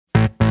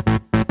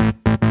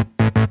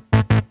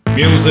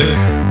music,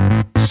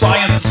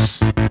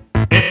 science.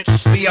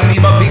 It's the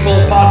Amoeba People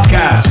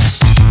Podcast.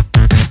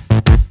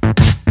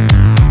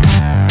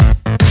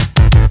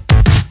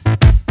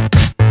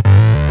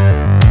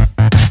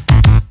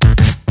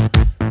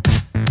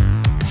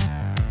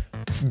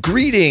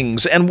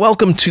 Greetings and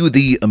welcome to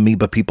the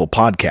Amoeba People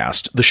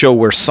Podcast, the show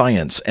where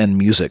science and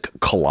music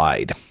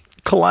collide.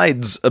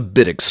 Collide's a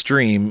bit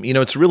extreme. You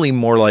know, it's really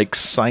more like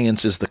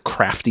science is the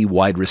crafty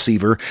wide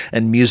receiver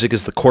and music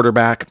is the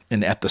quarterback.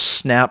 And at the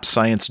snap,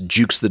 science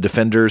jukes the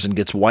defenders and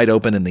gets wide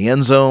open in the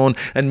end zone.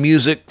 And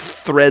music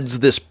threads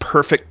this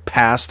perfect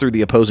pass through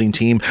the opposing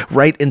team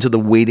right into the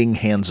waiting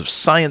hands of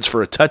science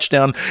for a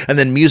touchdown. And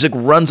then music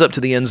runs up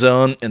to the end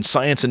zone and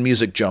science and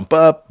music jump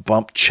up,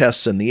 bump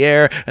chests in the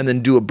air, and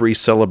then do a brief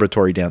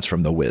celebratory dance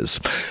from The Wiz.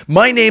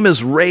 My name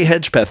is Ray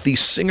Hedgepeth, the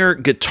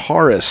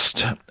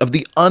singer-guitarist of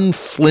the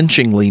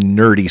unflinchingly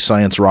nerdy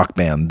science rock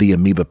band, the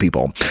Amoeba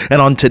People.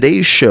 And on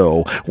today's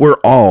show, we're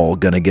all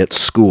gonna get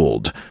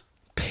schooled.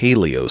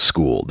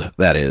 Paleo-Schooled,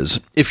 that is.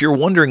 If you're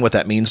wondering what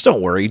that means, don't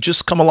worry.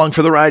 Just come along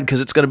for the ride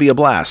because it's going to be a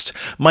blast.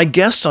 My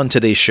guest on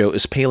today's show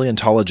is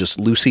paleontologist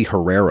Lucy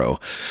Herrero.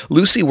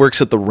 Lucy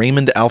works at the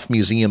Raymond Alf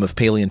Museum of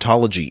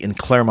Paleontology in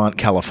Claremont,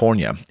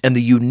 California. And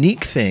the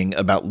unique thing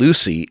about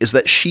Lucy is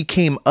that she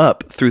came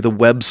up through the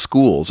Webb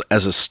Schools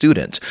as a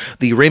student.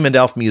 The Raymond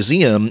Alf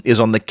Museum is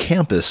on the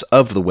campus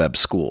of the Webb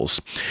Schools.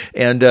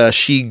 And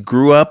she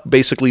grew up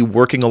basically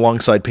working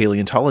alongside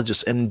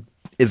paleontologists and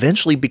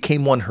eventually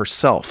became one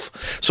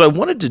herself. So I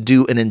wanted to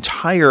do an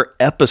entire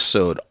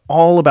episode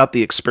all about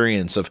the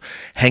experience of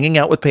hanging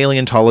out with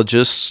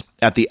paleontologists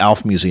at the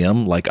Alf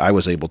Museum, like I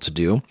was able to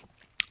do,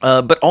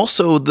 but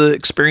also the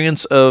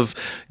experience of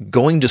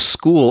going to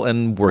school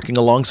and working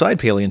alongside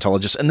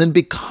paleontologists and then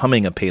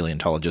becoming a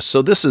paleontologist.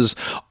 So this is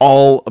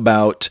all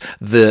about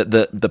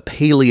the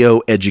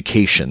paleo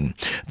education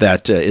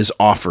that is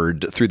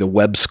offered through the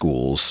Webb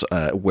Schools,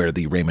 where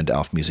the Raymond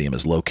Alf Museum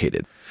is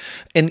located.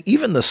 And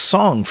even the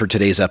song for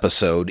today's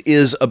episode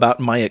is about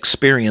my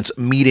experience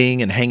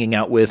meeting and hanging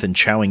out with and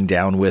chowing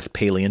down with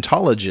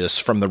paleontologists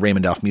from the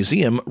Raymond Alf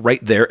Museum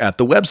right there at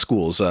the Webb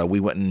Schools.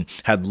 We went and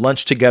had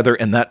lunch together,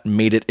 and that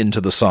made it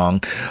into the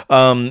song.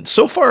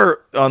 So far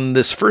on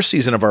this first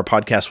season of our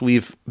podcast,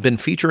 we've been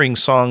featuring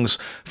songs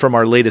from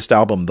our latest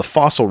album, The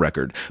Fossil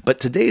Record. But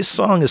today's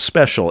song is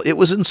special. It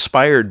was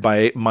inspired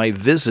by my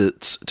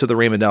visits to the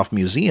Raymond Alf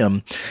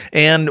Museum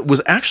and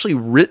was actually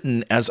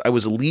written as I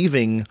was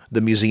leaving the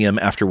museum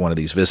after one of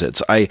these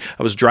visits. I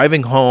was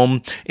driving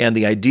home and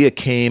the idea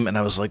came and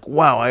I was like,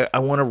 wow, I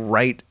want to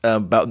write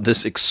about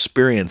this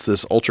experience,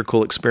 this ultra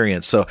cool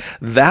experience. So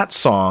that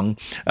song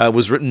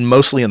was written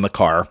mostly in the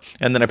car,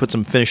 and then I put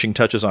some finishing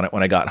touches on it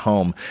when I got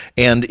home.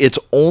 And it's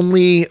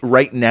only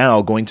right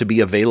now going to be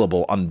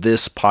available on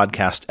this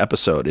podcast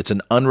episode. It's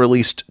an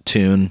unreleased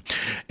tune,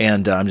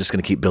 and I'm just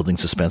going to keep building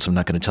suspense. I'm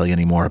not going to tell you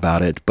any more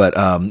about it, but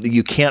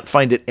you can't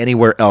find it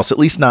anywhere else, at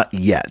least not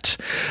yet.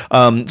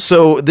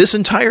 So this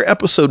entire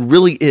episode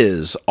really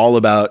is all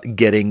about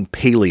getting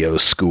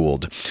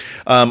paleo-schooled.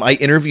 I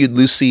interviewed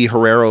Lucy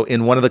Herrero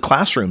in one of the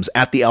classrooms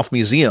at the Alf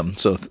Museum.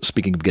 So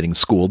speaking of getting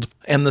schooled,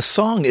 and the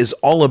song is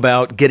all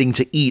about getting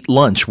to eat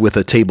lunch with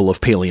a table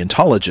of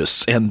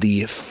paleontologists and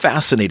the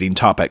fascinating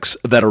topics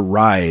that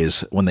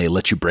arise when they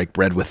let you break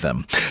bread with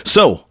them.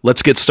 So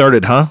let's get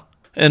started, huh?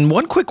 And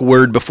one quick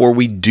word before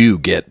we do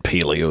get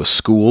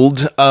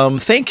paleo-schooled.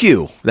 Thank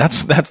you.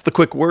 That's the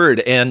quick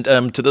word. And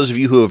to those of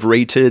you who have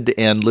rated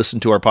and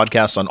listened to our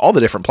podcast on all the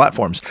different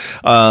platforms,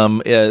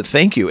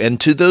 thank you. And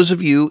to those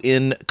of you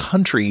in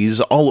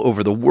countries all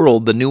over the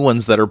world, the new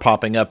ones that are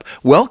popping up,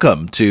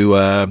 welcome to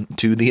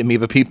the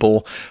Amoeba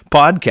People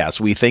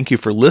podcast. We thank you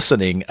for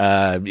listening.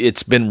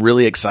 It's been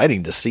really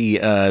exciting to see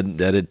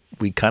that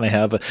we kind of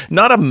have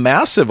not a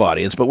massive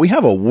audience, but we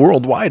have a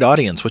worldwide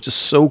audience, which is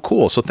so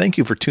cool. So thank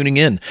you for tuning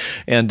in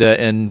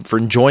and for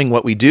enjoying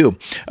what we do.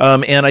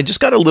 And I just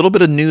got a little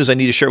bit of news I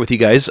need to share with you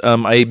guys.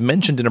 I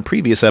mentioned in a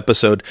previous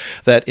episode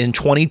that in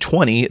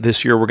 2020,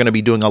 this year, we're going to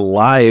be doing a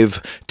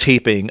live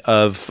taping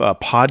of a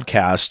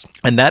podcast.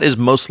 And that is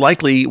most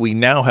likely, we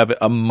now have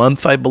a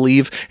month, I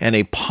believe, and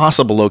a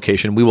possible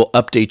location. We will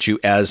update you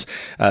as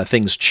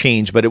things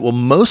change, but it will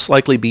most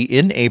likely be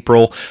in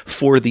April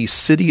for the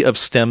City of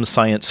STEM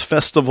Science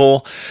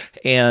Festival,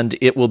 and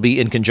it will be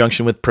in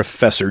conjunction with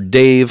Professor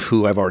Dave,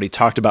 who I've already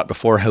talked about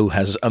before, who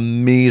has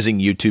amazing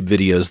YouTube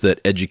videos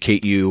that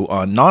educate you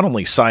on not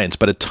only science,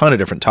 but a ton of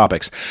different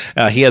topics.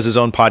 He has his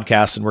own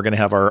podcast, and we're going to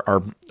have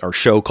our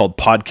show called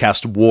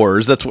Podcast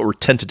Wars. That's what we're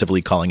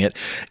tentatively calling it,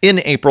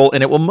 in April,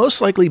 and it will most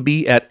likely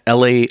be at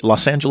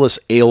Los Angeles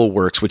Ale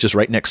Works, which is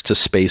right next to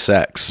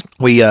SpaceX.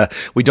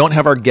 We don't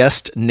have our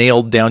guest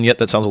nailed down yet.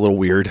 That sounds a little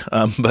weird,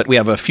 but we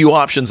have a few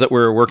options that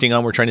we're working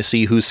on. We're trying to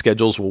see whose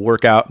schedules will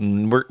work out,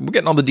 and we're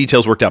getting all the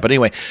details worked out. But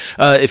anyway,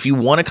 if you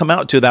want to come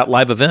out to that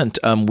live event,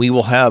 we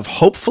will have,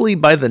 hopefully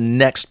by the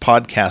next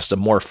podcast, a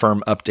more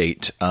firm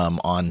update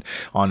on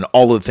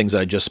all of the things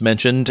that I just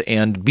mentioned,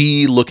 and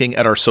be looking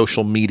at our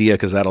social media,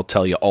 because that'll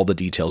tell you all the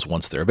details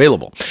once they're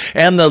available.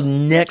 And the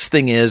next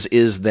thing is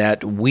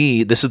that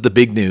this is the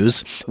big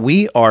news,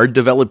 we are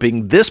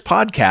developing this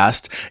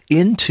podcast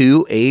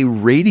into a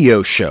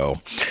radio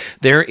show.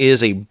 There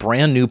is a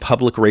brand new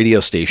public radio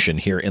station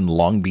here in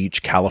Long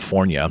Beach,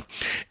 California,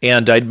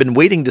 and I'd been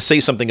waiting to say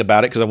something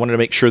about it because I wanted to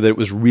make sure that it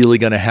was really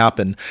going to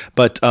happen,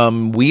 but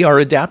we are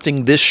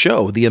adapting this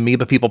show, the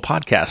Amoeba People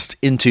podcast,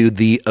 into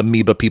the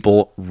Amoeba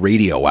People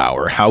Radio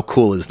Hour. How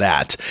cool is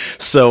that?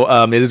 So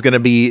it is going to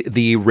be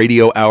the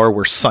radio hour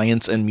where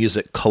science and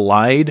music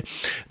collide.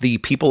 The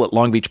people at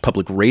Long Beach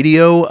Public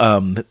Radio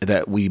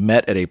that we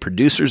met at a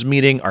producers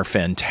meeting are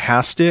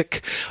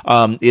fantastic.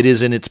 It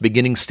is in its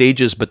beginning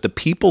stages, but the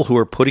people who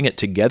are putting it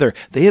together,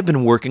 they have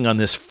been working on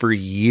this for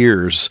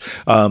years,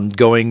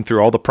 going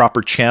through all the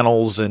proper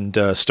channels and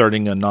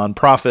starting a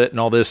nonprofit and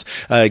all this,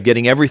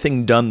 getting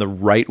everything done the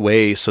right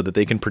way so that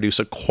they can produce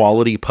a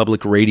quality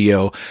public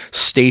radio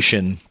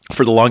station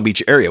for the Long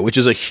Beach area, which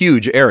is a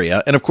huge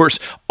area. And of course,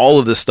 all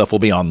of this stuff will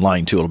be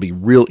online too. It'll be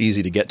real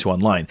easy to get to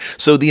online.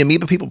 So the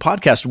Amoeba People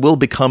podcast will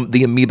become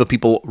the Amoeba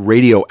People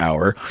Radio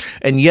Hour.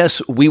 And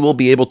yes, we will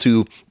be able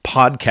to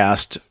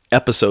podcast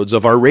episodes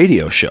of our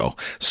radio show.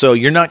 So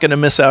you're not going to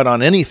miss out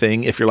on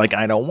anything if you're like,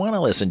 I don't want to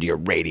listen to your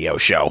radio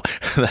show.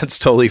 That's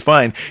totally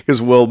fine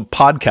because we'll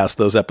podcast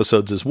those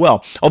episodes as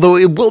well. Although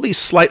it will be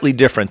slightly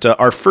different.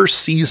 Our first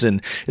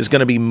season is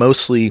going to be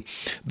mostly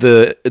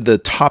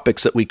the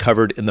topics that we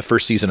covered in the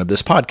first season of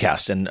this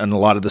podcast and a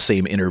lot of the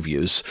same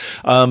interviews.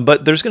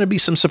 But there's going to be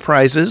some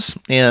surprises.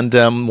 And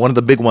one of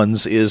the big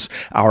ones is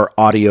our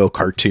audio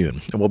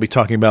cartoon. And we'll be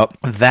talking about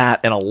that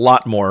and a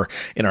lot more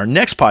in our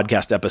next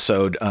podcast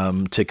episode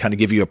to kind of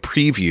give you a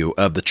preview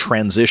of the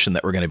transition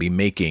that we're going to be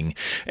making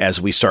as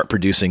we start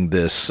producing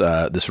this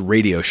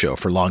radio show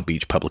for Long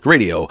Beach Public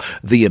Radio,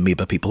 the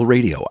Amoeba People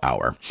Radio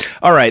Hour.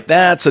 All right,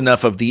 that's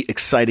enough of the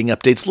exciting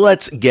updates.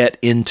 Let's get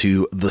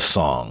into the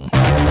song.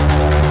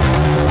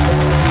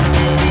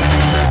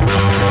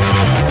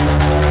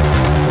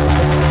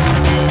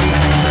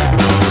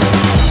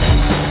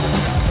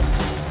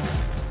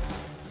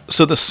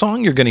 So the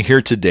song you're going to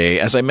hear today,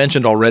 as I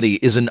mentioned already,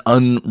 is an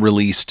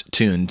unreleased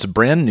tune. It's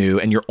brand new,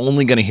 and you're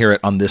only going to hear it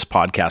on this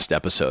podcast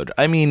episode.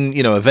 I mean,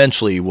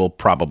 eventually we'll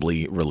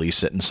probably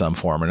release it in some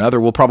form or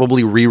another. We'll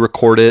probably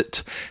re-record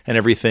it and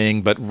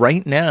everything, but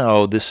right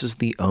now, this is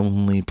the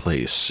only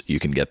place you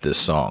can get this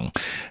song.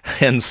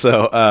 And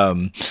so,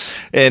 and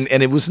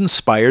it was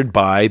inspired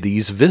by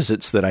these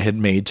visits that I had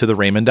made to the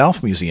Raymond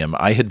Alf Museum.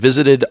 I had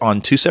visited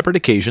on two separate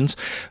occasions.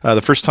 The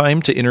first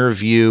time to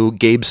interview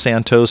Gabe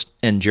Santos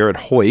and Jared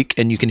Hoyt,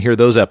 and you can hear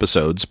those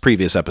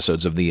previous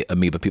episodes of the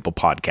Amoeba People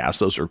podcast.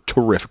 Those are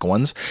terrific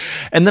ones.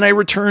 And then I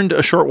returned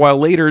a short while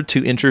later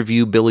to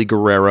interview Billy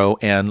Guerrero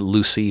and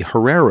Lucy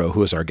Herrero,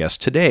 who is our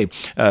guest today.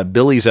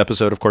 Billy's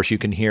episode, of course, you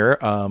can hear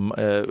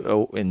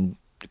in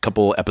a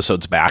couple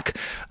episodes back.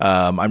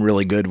 I'm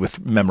really good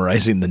with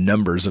memorizing the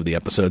numbers of the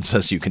episodes,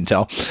 as you can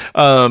tell.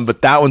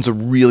 But that one's a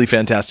really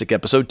fantastic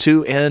episode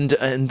too. And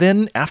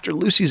then after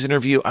Lucy's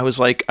interview, I was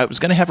going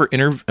to have her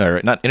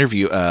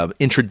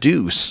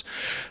introduce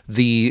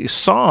the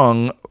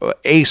song,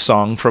 a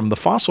song from the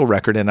Fossil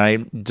record. And I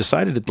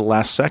decided at the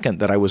last second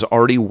that I was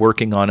already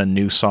working on a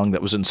new song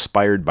that was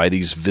inspired by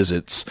these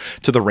visits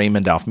to the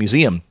Raymond Alf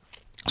Museum.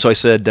 So I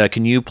said,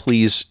 can you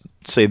please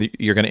say that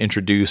you're going to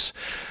introduce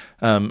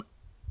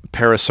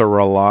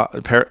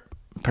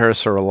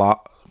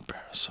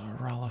Parasaurolophus.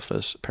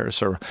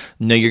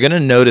 No, you're going to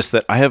notice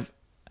that I have,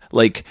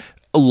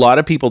 a lot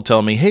of people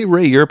tell me, hey,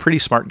 Ray, you're a pretty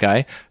smart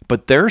guy,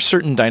 but there are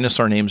certain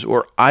dinosaur names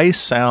where I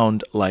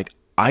sound like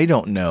I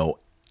don't know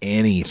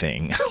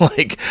anything.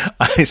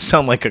 I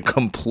sound like a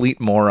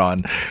complete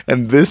moron.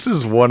 And this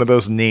is one of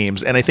those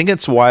names. And I think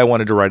that's why I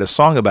wanted to write a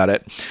song about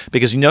it,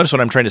 because you notice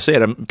what I'm trying to say.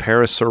 I'm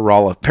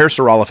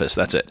Parasaurolophus.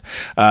 That's it.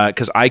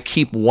 Because I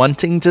keep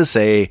wanting to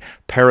say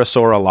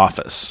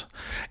Parasaurolophus.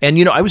 And,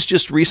 I was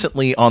just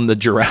recently on the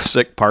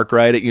Jurassic Park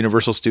ride at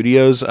Universal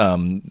Studios.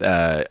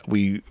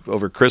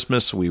 Over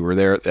Christmas, we were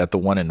there at the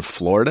one in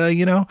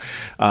Florida,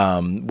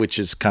 which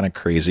is kind of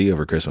crazy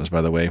over Christmas,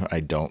 by the way.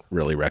 I don't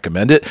really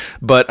recommend it.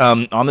 But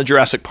on the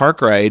Jurassic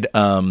Park ride,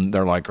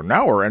 they're like,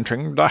 now we're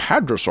entering the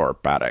hadrosaur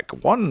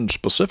paddock. One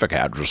specific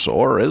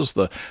hadrosaur is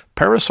the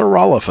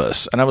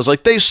Parasaurolophus. And I was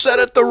like, they said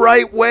it the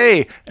right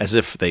way, as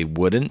if they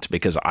wouldn't,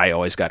 because I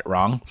always got it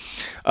wrong.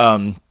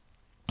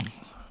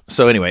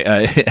 So anyway,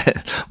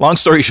 long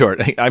story short,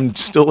 I'm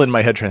still in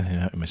my head trying to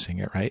think, am I saying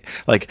it right?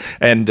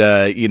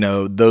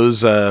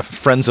 Those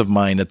friends of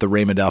mine at the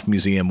Raymond Alf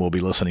Museum will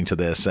be listening to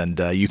this, and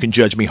you can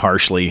judge me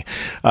harshly,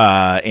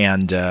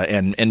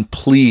 and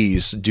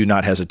please do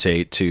not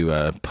hesitate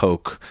to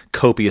poke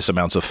copious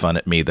amounts of fun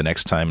at me the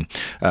next time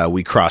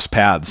we cross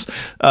paths.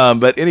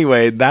 But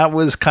anyway, that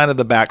was kind of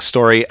the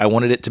backstory. I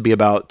wanted it to be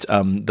about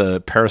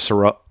the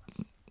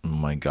Oh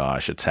my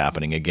gosh, it's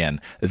happening again.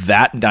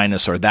 That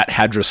dinosaur, that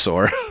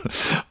hadrosaur,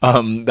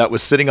 that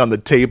was sitting on the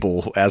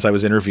table as I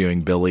was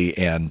interviewing Billy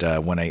and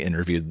when I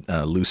interviewed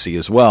Lucy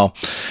as well.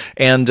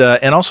 And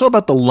also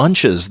about the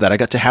lunches that I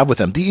got to have with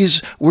them.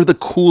 These were the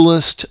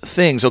coolest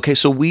things. Okay,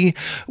 so we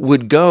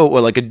would go,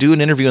 or like I'd do an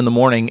interview in the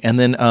morning, and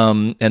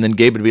then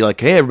Gabe would be like,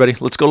 hey, everybody,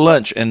 let's go to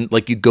lunch. And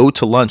like you go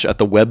to lunch at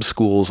the Webb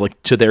Schools,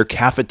 like to their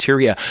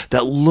cafeteria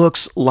that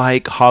looks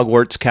like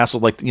Hogwarts Castle,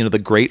 like, the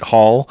Great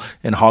Hall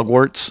in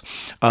Hogwarts.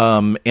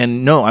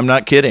 And no, I'm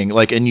not kidding.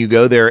 Like, and you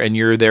go there and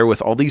you're there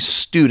with all these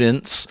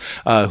students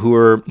who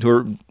are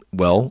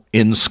well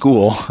in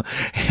school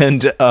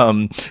and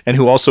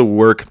who also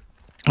work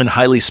in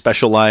highly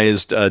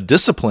specialized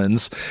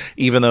disciplines,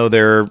 even though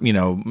they're,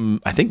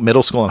 I think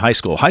middle school and high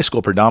school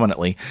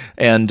predominantly.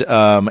 And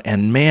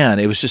man,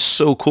 it was just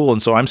so cool.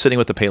 And so I'm sitting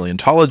with the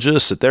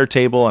paleontologists at their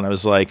table, and I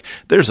was like,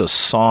 there's a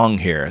song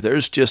here.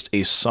 There's just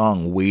a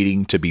song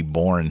waiting to be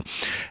born.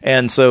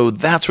 And so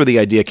that's where the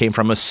idea came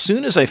from. As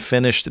soon as I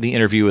finished the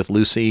interview with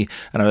Lucy,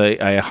 and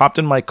I hopped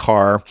in my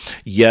car,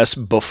 yes,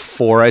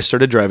 before I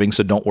started driving,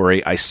 so don't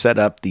worry, I set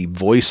up the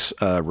voice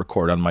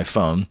record on my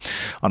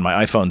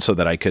iPhone, so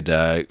that I could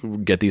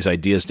get these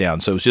ideas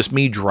down. So it was just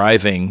me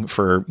driving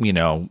for,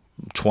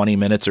 20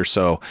 minutes or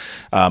so.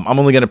 I'm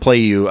only going to play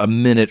you a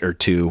minute or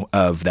two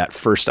of that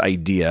first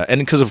idea.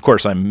 And because, of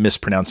course, I'm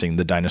mispronouncing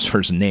the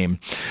dinosaur's name.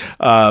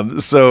 And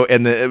you're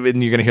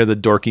going to hear the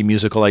dorky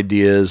musical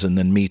ideas and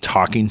then me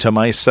talking to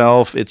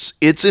myself.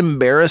 It's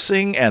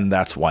embarrassing, and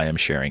that's why I'm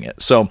sharing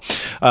it. So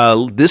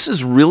this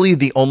is really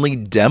the only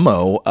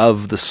demo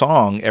of the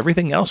song.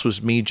 Everything else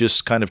was me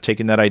just kind of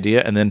taking that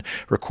idea and then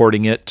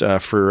recording it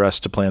for us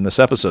to play on this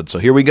episode. So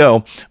here we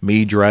go.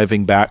 Me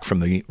driving back from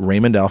the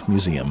Raymond Alf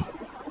Museum.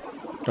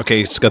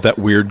 Okay, it's got that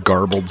weird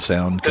garbled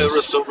sound.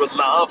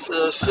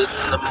 Parasaurolophus sitting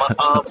in my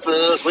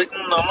office, waiting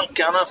on my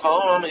counter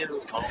for me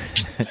to talk.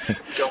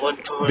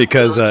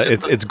 Because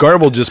it's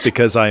garbled just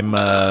because I've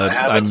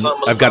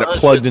got it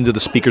plugged into the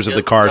speakers of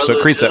the car, so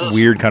it creates that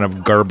weird kind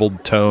of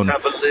garbled tone.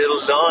 Have a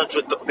little lunch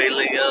with the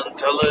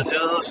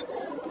paleontologist.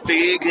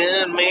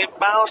 Vegan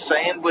meatball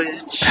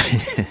sandwich.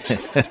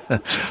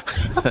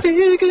 A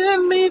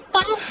vegan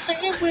meatball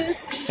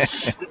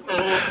sandwich.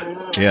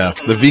 Yeah,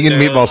 the vegan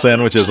meatball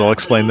sandwiches. I'll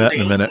explain that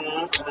in a minute.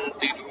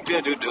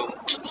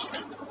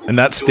 And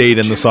that stayed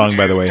in the song,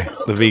 by the way.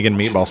 The vegan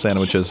meatball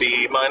sandwiches.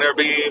 B minor,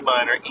 E,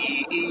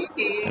 E,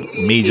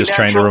 E. Me just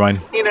trying to remind.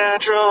 Yeah,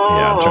 I'm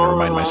trying to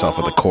remind myself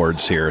of the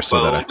chords here,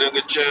 so that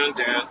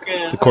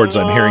the chords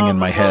I'm hearing in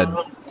my head.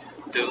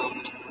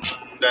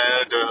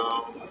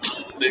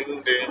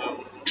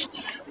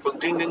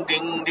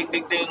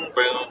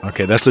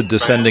 Okay, that's a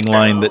descending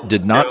line that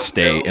did not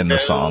stay in the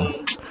song.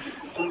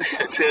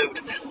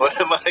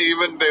 What am I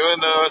even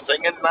doing? Or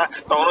singing? I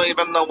don't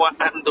even know what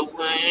I'm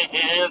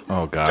doing.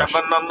 Oh gosh.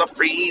 Driving on the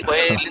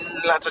freeway,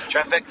 lots of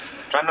traffic,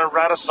 trying to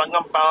write a song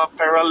about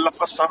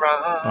Parasaurolophus.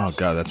 Oh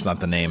god, that's not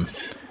the name.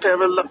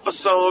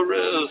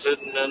 Parasaurolophus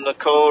sitting in the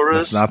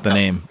chorus. That's not the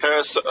name.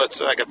 I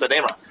got the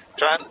name wrong.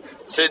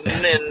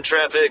 Sitting in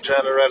traffic,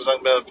 trying to write a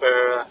song about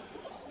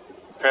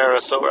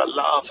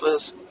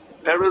Parasaurolophus.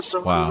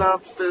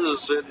 Parasaurolophus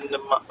sitting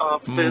in my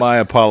office. My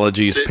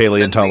apologies,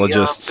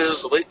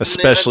 paleontologists,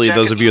 especially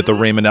those of you at the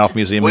Raymond Alf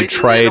Museum who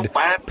tried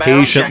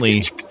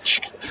patiently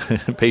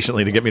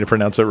to get me to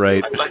pronounce it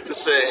right. I'd like to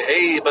say,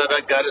 hey, but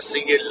I gotta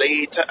see you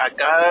later. I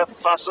got a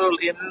fossil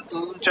in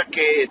un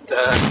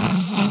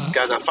chaqueta.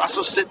 Got a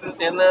fossil sitting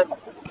in a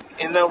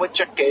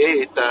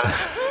chaqueta.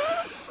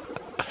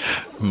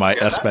 My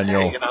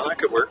Espanol. Hey, that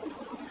could work.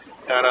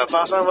 Got a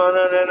fossil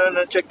in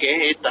a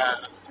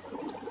chaqueta.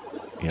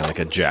 Yeah, like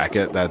a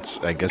jacket. That's,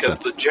 I guess, that's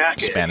the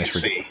jacket, Spanish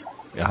for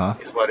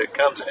is what it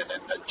comes in a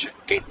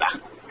chaqueta.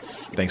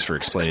 Thanks for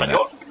explaining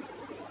that.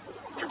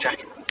 For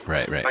jacket.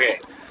 Right. Okay.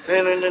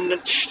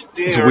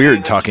 It's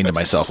weird talking to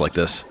myself like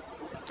this.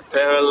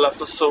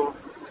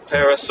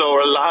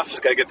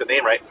 Parasaurolophus. Gotta get the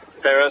name right.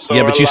 Parasaurolophus.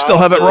 Yeah, but you still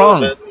have it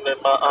wrong. Sitting in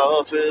my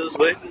office,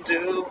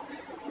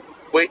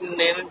 waiting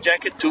in a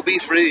jacket to be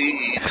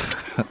free.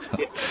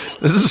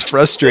 This is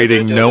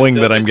frustrating, knowing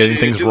that I'm getting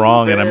things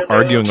wrong and I'm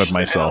arguing with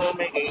myself.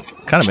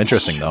 Kind of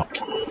interesting, though.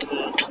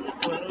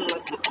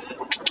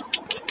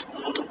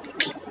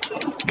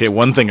 Okay,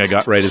 one thing I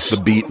got right is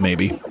the beat,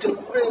 maybe.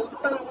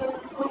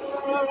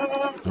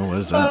 Oh, what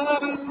is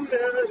that?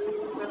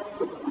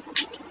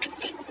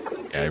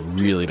 Yeah, I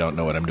really don't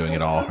know what I'm doing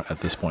at all at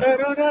this point.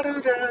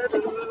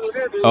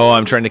 Oh,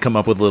 I'm trying to come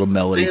up with a little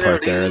melody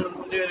part there.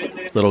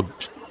 Little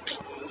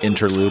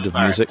interlude of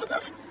music.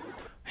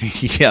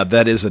 Yeah,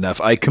 that is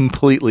enough. I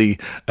completely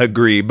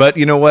agree. But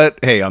you know what?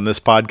 Hey, on this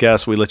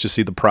podcast, we let you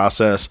see the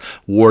process,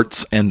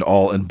 warts and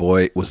all, and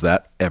boy, was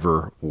that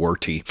ever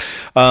warty.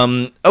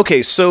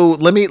 Okay, so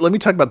let me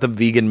talk about the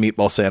vegan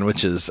meatball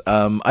sandwiches.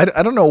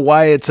 I don't know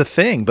why it's a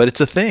thing, but it's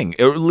a thing.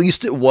 Or at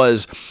least it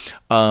was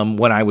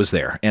when I was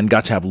there and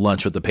got to have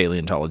lunch with the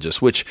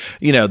paleontologists, which,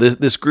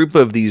 this group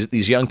of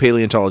these young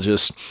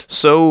paleontologists,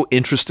 so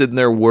interested in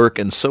their work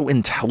and so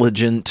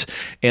intelligent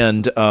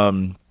and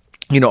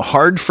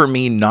hard for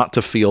me not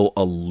to feel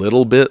a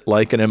little bit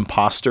like an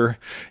imposter.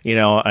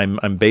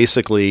 I'm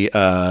basically,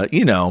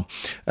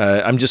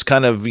 I'm just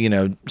kind of,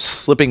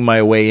 slipping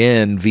my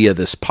way in via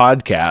this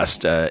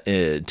podcast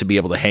to be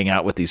able to hang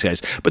out with these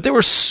guys. But they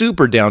were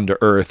super down to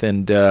earth.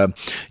 And,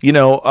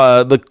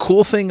 the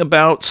cool thing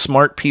about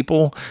smart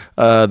people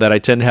that I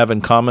tend to have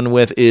in common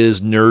with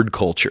is nerd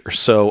culture.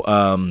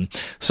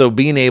 So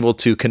being able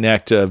to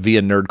connect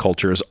via nerd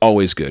culture is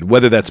always good,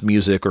 whether that's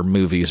music or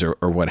movies or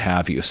what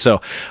have you.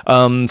 So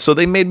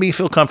they made me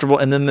feel comfortable.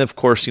 And then, of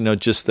course,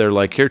 just they're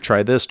like, here,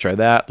 try this, try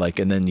that.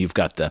 And then you've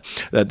got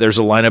there's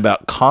a line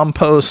about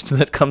compost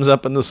that comes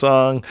up in the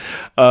song.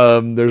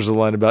 There's a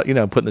line about,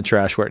 putting the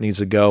trash where it needs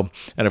to go.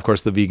 And of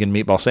course, the vegan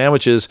meatball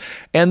sandwiches.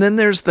 And then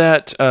there's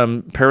that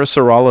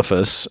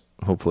Parasaurolophus.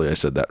 Hopefully I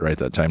said that right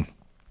that time.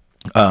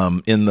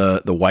 In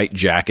the white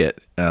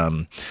jacket.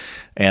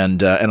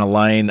 And a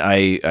line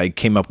I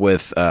came up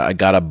with, I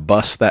gotta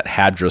bust that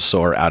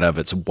hadrosaur out of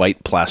its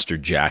white plaster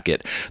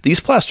jacket. These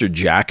plaster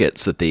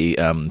jackets that they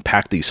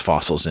pack these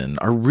fossils in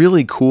are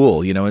really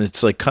cool, and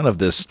it's like kind of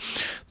this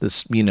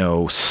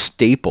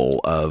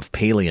staple of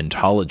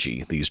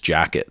paleontology, these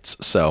jackets.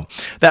 So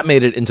that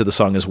made it into the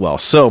song as well.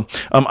 So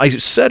I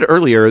said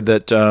earlier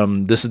that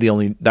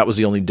that was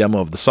the only demo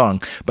of the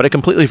song, but I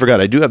completely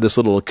forgot. I do have this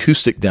little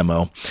acoustic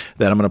demo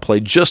that I'm going to play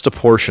just a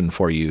portion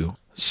for you,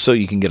 so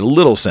you can get a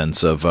little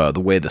sense of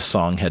the way the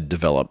song had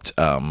developed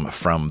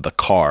from the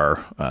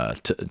car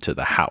to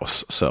the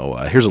house. So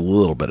here's a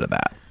little bit of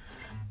that.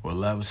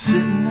 Well, I was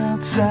sitting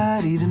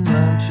outside eating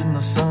lunch in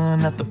the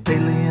sun at the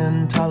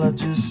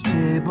paleontologist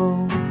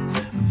table.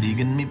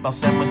 Vegan meatball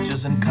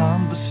sandwiches and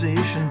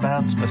conversation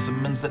about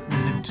specimens that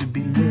needed to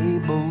be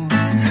labeled.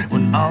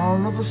 When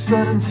all of a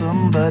sudden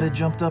somebody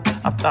jumped up,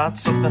 I thought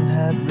something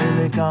had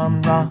really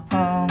gone wrong.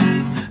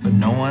 But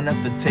no one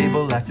at the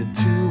table acted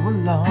too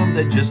alarmed.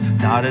 They just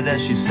nodded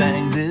as she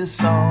sang this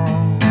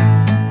song.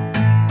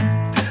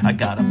 I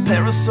got a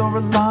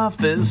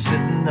Parasaurolophus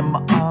sitting in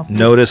my office.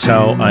 Notice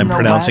how I'm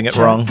pronouncing it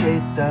wrong.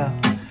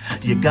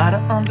 You gotta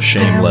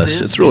understand shameless.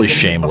 It's really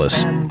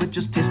shameless. Which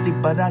is tasty,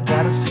 but I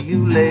gotta see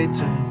you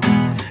later.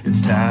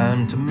 It's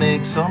time to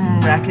make some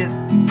racket.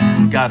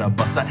 Gotta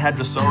bust that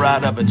hadrosaur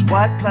out of its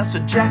white plaster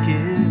jacket.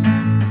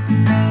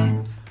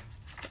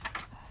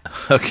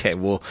 Okay,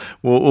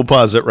 we'll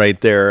pause it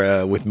right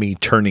there with me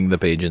turning the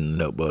page in the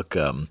notebook.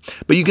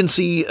 But you can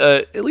see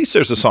at least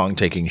there's a song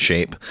taking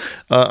shape.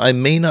 I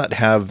may not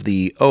have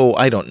the,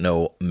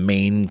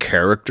 main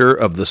character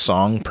of the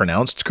song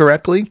pronounced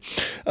correctly.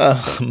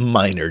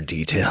 Minor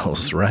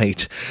details,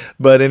 right?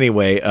 But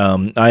anyway,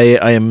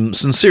 I am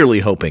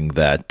sincerely hoping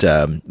that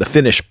the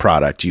finished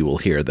product you will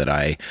hear that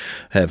I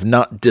have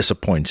not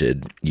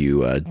disappointed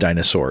you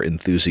dinosaur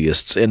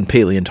enthusiasts and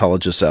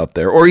paleontologists out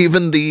there, or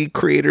even the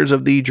creators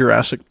of the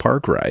Jurassic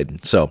Park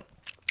ride. So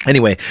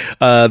anyway,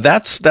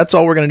 that's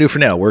all we're going to do for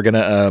now. We're going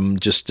to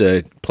just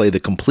play the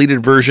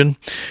completed version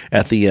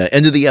at the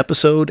end of the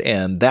episode,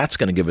 and that's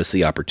going to give us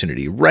the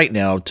opportunity right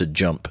now to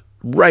jump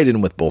right in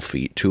with both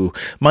feet to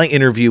my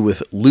interview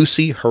with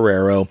Lucy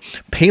Herrero,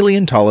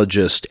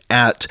 paleontologist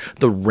at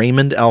the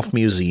Raymond Alf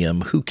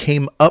Museum, who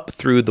came up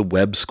through the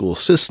Webb School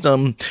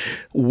system,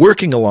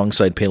 working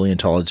alongside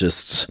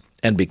paleontologists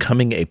and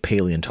becoming a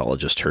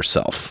paleontologist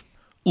herself.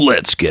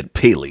 Let's get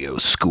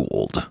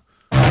Paleo-Schooled.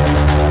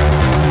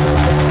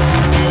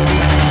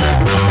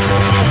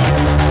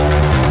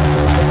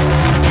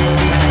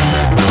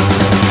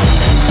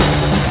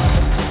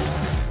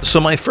 So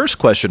my first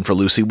question for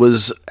Lucy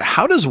was,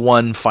 how does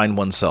one find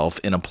oneself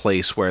in a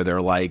place where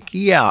they're like,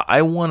 yeah,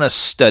 I want to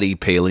study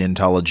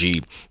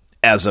paleontology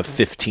as a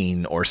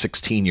 15 or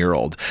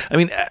 16-year-old? I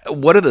mean,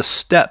 what are the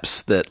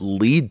steps that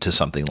lead to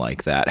something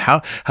like that?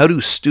 How do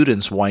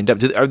students wind up?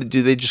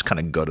 Do they just kind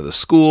of go to the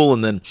school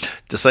and then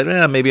decide,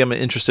 maybe I'm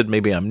interested,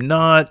 maybe I'm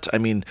not? I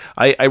mean,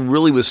 I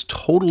really was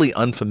totally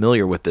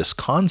unfamiliar with this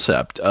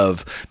concept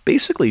of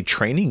basically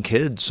training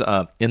kids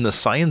in the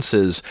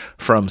sciences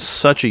from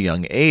such a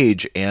young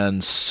age,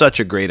 and such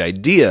a great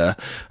idea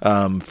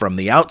from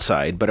the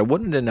outside. But I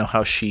wanted to know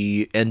how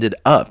she ended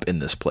up in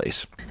this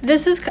place.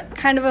 This is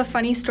kind of a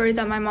funny story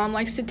that my mom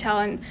likes to tell,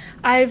 and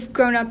I've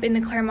grown up in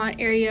the Claremont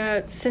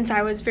area since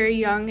I was very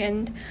young,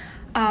 and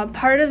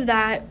part of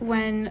that,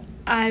 when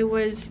I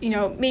was,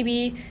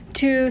 maybe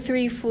 2,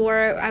 3,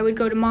 4, I would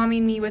go to Mommy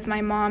and Me with my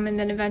mom, and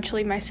then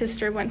eventually my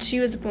sister when she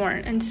was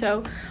born. And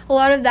so a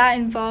lot of that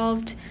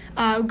involved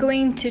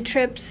going to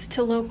trips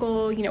to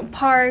local,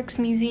 parks,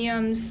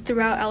 museums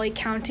throughout LA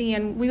County,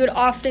 and we would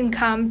often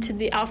come to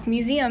the Alf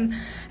Museum.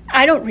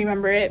 I don't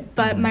remember it,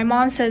 but my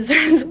mom says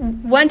there's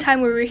one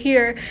time we were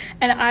here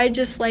and I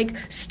just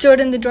stood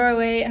in the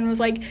doorway and was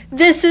like,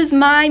 "This is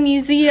my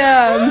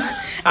museum."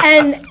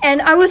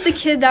 and I was the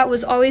kid that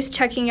was always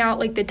checking out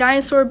the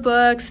dinosaur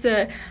books,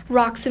 the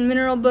rocks and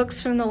mineral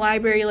books from the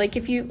library.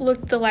 If you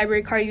looked at the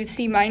library card, you'd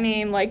see my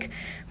name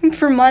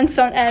for months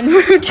on end.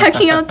 We were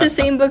checking out the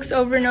same books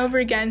over and over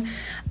again.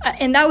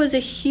 And that was a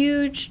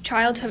huge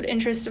childhood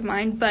interest of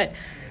mine. But,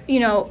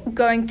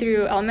 going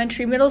through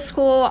elementary, middle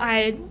school,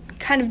 I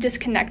kind of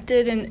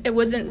disconnected, and it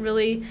wasn't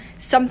really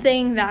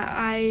something that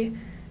I,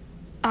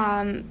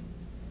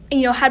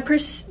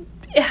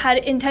 had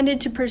intended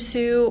to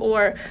pursue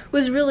or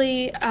was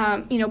really,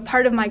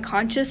 part of my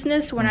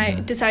consciousness when I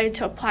decided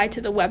to apply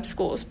to the Webb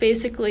Schools.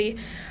 Basically,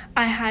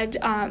 I had,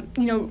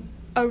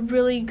 a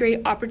really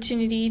great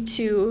opportunity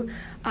to,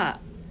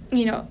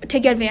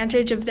 take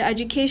advantage of the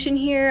education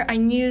here. I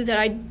knew that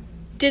I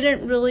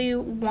didn't really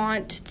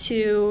want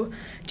to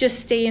just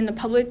stay in the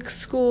public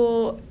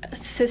school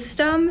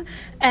system,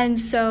 and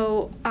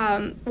so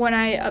when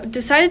I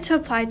decided to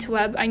apply to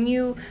Webb, I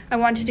knew I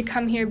wanted to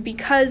come here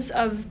because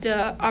of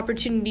the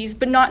opportunities,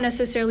 but not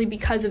necessarily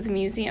because of the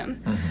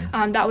museum.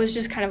 That was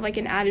just kind of like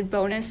an added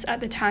bonus at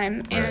the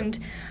time. Right.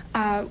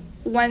 And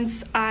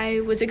once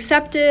I was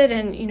accepted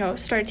and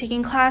started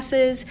taking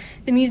classes,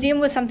 the museum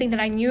was something that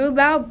I knew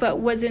about but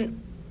wasn't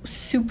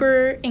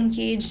super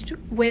engaged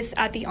with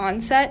at the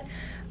onset.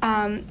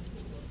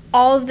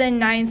 All of the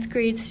 9th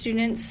grade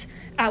students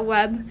at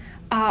Webb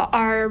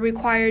are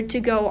required to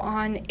go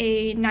on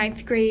a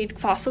 9th grade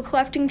fossil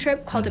collecting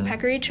trip called a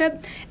peccary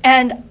trip.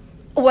 And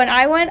when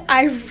I went,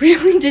 I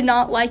really did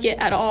not like it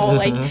at all.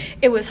 Like,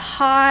 it was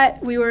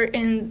hot. We were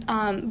in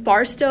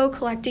Barstow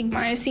collecting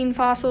Miocene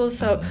fossils,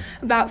 so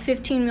about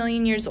 15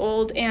 million years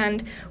old,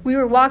 and we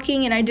were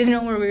walking, and I didn't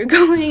know where we were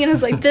going, and I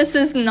was like, this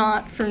is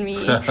not for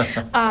me.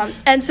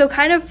 And so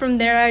kind of from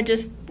there, I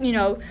just,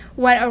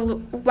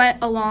 went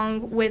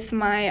along with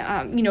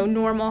my,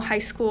 normal high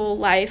school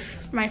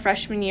life, my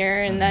freshman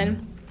year, and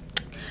then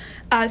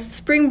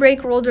spring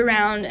break rolled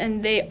around,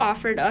 and they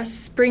offered us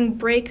spring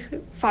break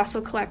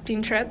fossil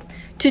collecting trip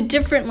to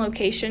different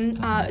location,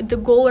 the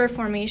Goler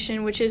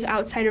Formation, which is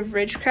outside of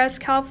Ridgecrest,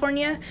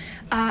 California,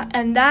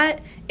 and that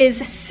is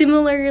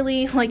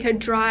similarly like a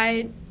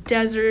dry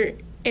desert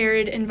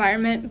arid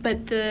environment,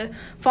 but the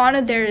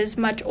fauna there is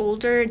much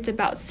older. It's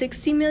about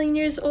 60 million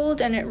years old,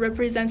 and it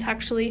represents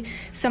actually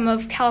some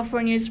of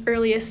California's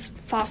earliest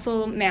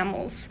fossil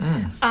mammals.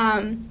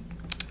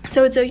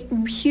 So it's a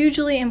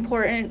hugely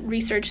important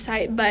research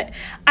site, but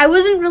I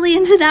wasn't really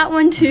into that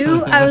one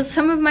too.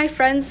 Some of my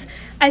friends,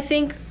 I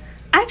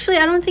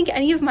don't think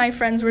any of my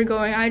friends were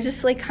going. I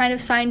just kind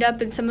of signed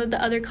up, and some of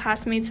the other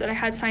classmates that I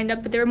had signed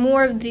up, but there were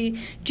more of the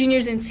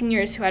juniors and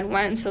seniors who had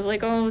went. So I was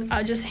like, oh,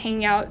 I'll just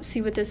hang out,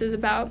 see what this is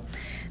about.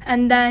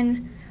 And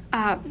then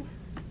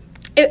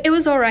it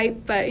was all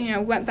right, but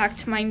went back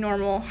to my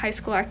normal high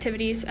school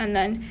activities. And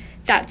then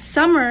that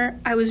summer,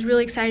 I was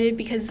really excited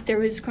because there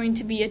was going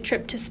to be a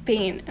trip to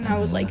Spain, and I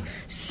was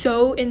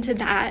so into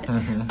that.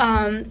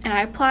 And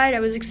I applied, I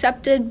was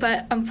accepted,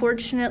 but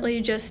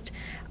unfortunately just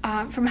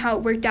from how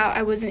it worked out,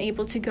 I wasn't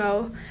able to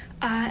go.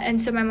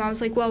 And so my mom was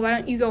like, well, why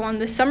don't you go on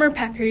the summer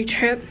peccary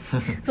trip? I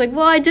was like,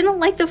 well, I didn't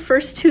like the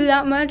first two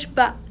that much,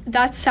 but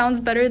that sounds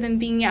better than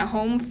being at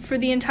home for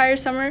the entire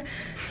summer.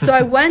 So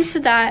I went to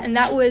that, and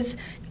that was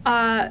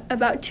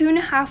about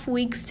 2.5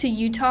 weeks to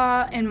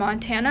Utah and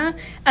Montana,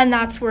 and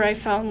that's where I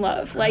fell in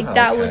love.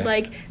 That was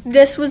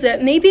this was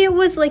it. Maybe it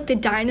was the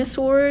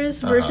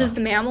dinosaurs versus the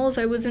mammals.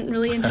 I wasn't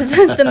really into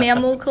the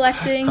mammal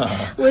collecting.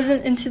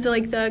 Wasn't into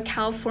the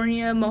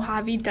California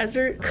Mojave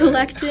Desert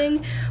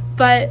collecting.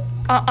 But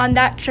on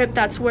that trip,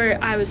 that's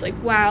where I was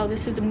like, wow,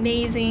 this is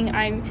amazing.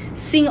 I'm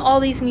seeing all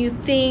these new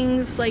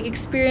things,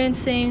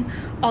 experiencing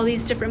all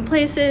these different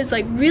places,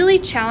 really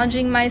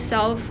challenging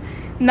myself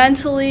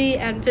mentally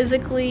and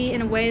physically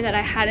in a way that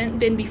I hadn't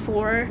been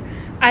before.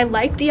 I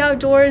liked the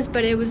outdoors,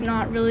 but it was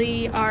not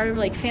really our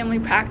family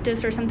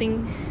practice or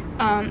something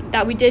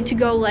that we did to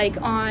go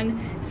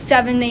on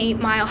 7 to 8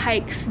 mile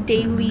hikes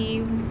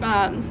daily,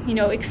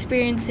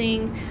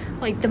 experiencing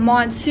the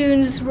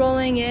monsoons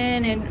rolling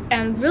in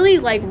and really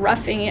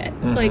roughing it,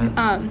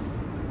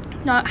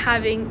 not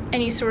having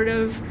any sort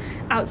of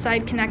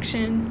outside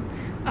connection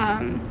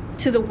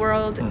to the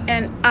world,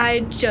 and I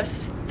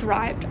just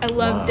thrived. I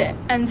loved it.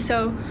 And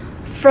so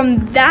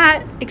from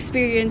that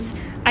experience,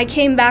 I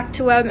came back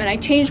to Webb and I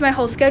changed my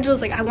whole schedule.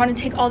 I want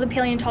to take all the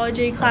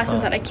paleontology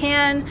classes that I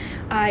can.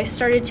 I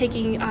started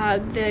taking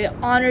the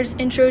honors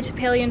intro to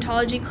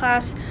paleontology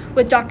class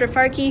with Dr.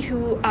 Farkey,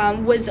 who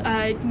was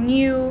a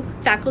new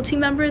faculty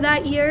member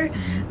that year.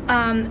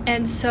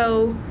 And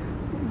so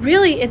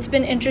really it's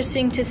been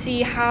interesting to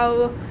see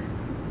how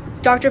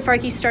Dr.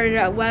 Farkey started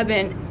at Webb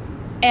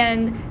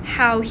and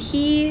how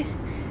he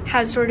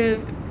has sort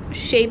of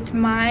shaped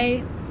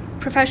my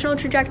professional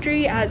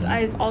trajectory, as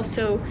I've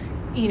also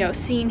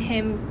seen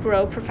him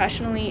grow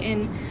professionally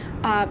in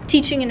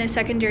teaching in a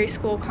secondary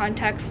school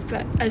context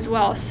but as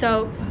well.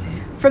 So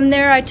from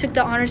there I took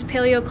the honors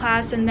paleo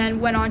class and then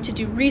went on to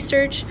do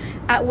research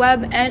at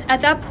Webb, and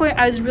at that point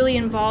I was really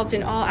involved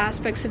in all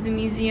aspects of the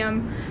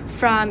museum,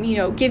 from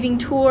giving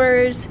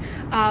tours,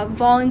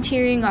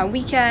 volunteering on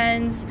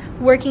weekends,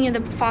 working in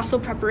the fossil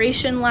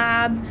preparation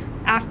lab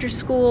after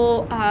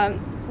school,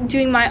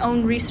 doing my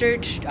own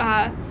research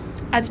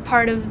as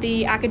part of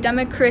the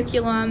academic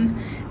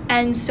curriculum.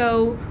 And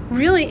so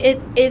really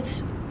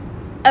it's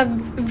a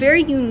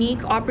very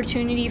unique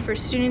opportunity for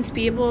students to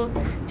be able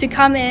to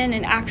come in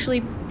and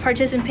actually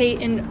participate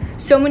in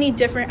so many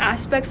different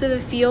aspects of the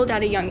field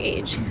at a young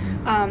age.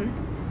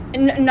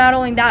 And not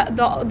only that,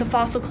 the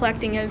fossil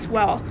collecting as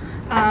well.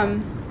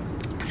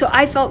 So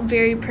I felt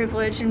very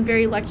privileged and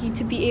very lucky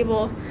to be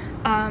able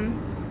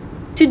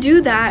to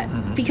do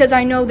that, because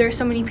I know there's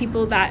so many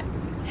people that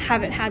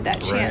haven't had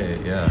that chance.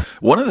 Right, yeah.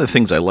 One of the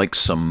things I like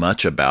so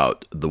much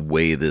about the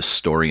way this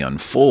story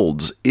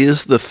unfolds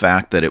is the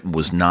fact that it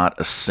was not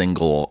a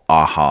single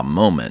aha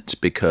moment,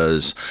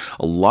 because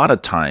a lot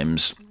of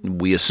times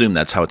we assume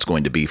that's how it's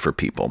going to be for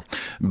people.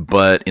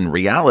 But in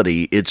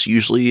reality, it's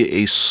usually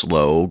a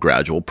slow,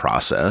 gradual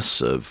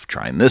process of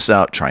trying this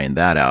out, trying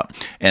that out,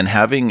 and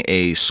having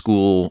a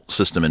school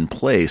system in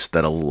place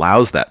that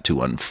allows that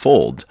to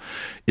unfold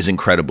is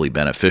incredibly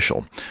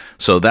beneficial.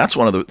 So that's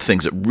one of the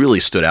things that really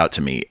stood out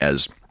to me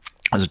as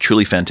a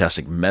truly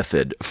fantastic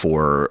method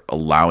for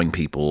allowing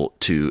people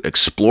to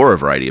explore a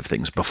variety of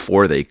things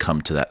before they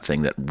come to that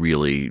thing that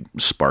really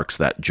sparks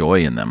that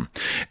joy in them.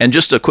 And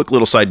just a quick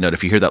little side note,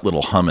 if you hear that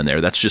little hum in there,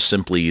 that's just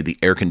simply the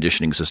air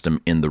conditioning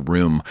system in the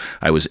room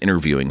I was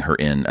interviewing her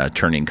in,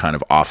 turning kind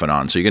of off and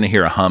on. So you're going to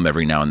hear a hum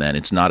every now and then.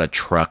 It's not a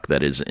truck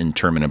that is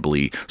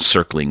interminably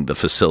circling the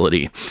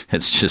facility.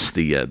 It's just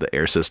the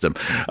air system.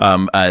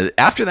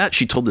 After that,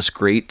 she told this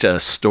great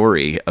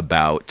story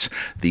about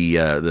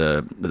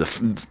the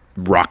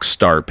rock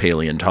star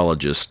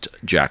paleontologist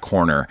Jack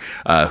Horner,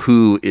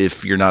 who,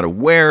 if you're not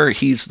aware,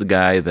 he's the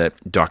guy that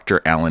Dr.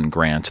 Alan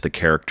Grant, the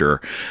character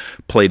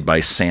played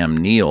by Sam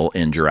Neill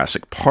in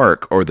Jurassic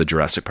Park, or the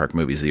Jurassic Park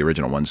movies, the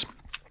original ones.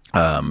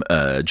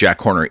 Jack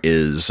Horner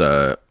is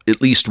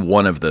at least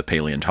one of the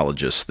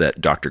paleontologists that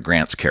Dr.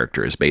 Grant's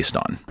character is based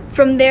on.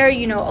 From there,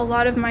 a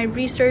lot of my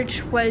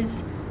research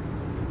was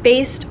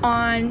based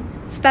on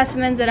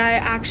specimens that I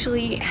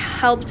actually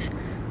helped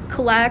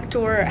collect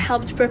or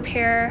helped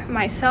prepare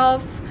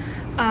myself.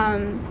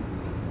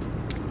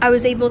 I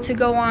was able to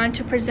go on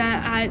to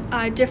present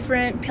at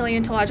different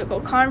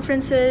paleontological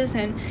conferences,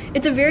 and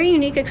it's a very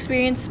unique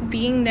experience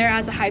being there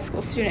as a high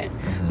school student.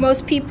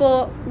 Most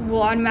people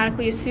will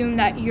automatically assume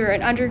that you're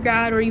an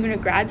undergrad or even a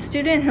grad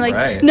student.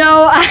 Like,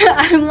 no,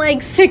 I'm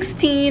like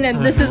 16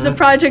 and this is the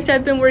project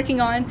I've been working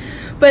on.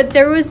 But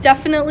there was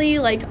definitely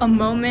like a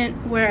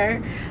moment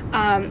where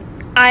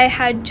I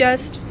had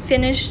just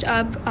finished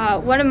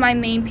up one of my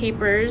main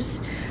papers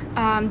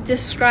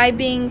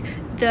describing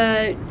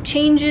the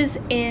changes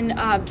in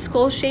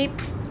skull shape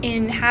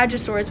in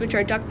hadrosaurs, which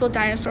are duck-billed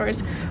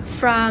dinosaurs,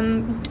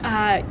 from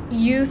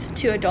youth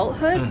to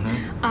adulthood.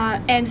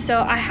 And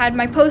so I had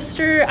my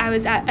poster. I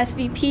was at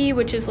SVP,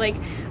 which is like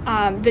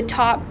the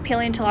top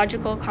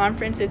paleontological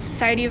conference. It's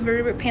Society of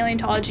Vertebrate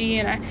Paleontology,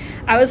 and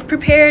I was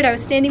prepared. I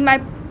was standing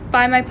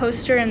by my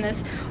poster, and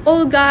this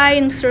old guy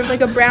in sort of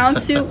like a brown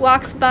suit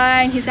walks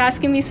by, and he's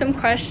asking me some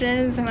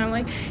questions, and I'm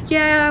like,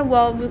 yeah,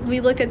 well, we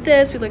looked at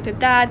this, we looked at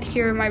that,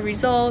 here are my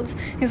results.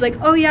 He's like,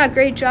 oh yeah,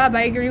 great job,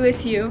 I agree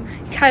with you.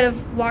 He kind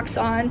of walks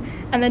on,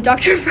 and then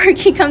Dr.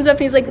 Farkey comes up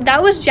and he's like,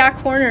 that was Jack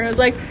Horner. I was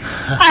like,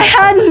 I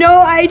had no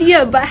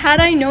idea, but had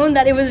I known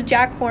that it was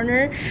Jack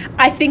Horner,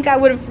 I think I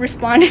would have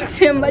responded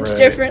to him much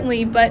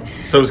differently. But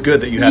so it was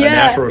good that you had a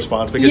natural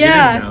response, because you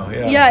didn't know.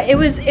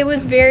 It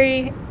was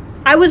very,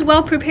 I was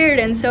well prepared,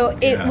 and so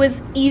it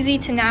was easy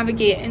to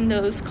navigate in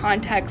those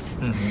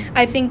contexts.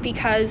 I think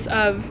because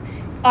of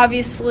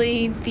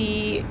obviously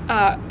the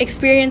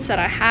experience that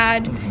I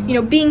had,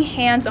 being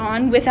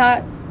hands-on with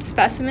that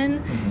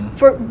specimen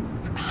for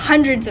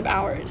hundreds of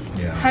hours,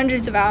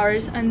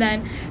 and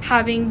then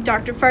having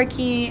Dr.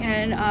 Farkey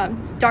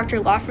and Dr.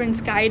 Loughran's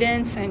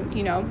guidance, and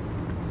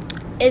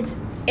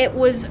it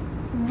was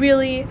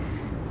really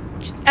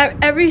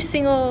every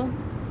single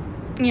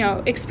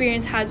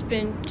experience has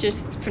been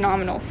just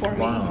phenomenal for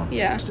me.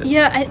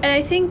 And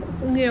I think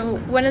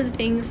one of the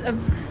things of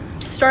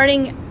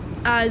starting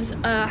as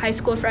a high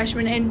school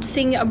freshman and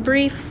seeing a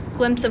brief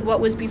glimpse of what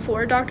was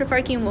before Dr.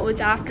 Farkey and what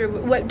was after,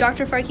 what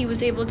Dr. Farkey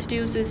was able to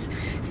do is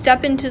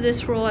step into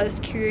this role as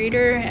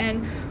curator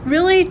and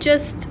really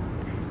just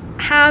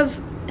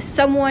have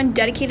someone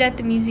dedicated at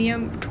the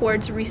museum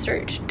towards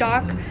research.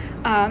 Doc,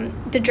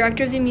 the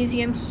director of the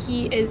museum,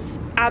 he is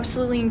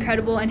absolutely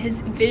incredible, and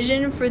his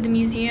vision for the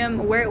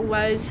museum, where it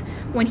was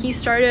when he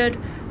started,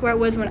 where it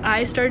was when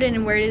I started,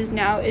 and where it is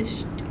now,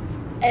 it's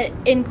an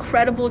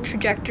incredible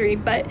trajectory.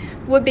 But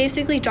what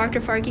basically Dr.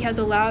 Farkey has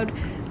allowed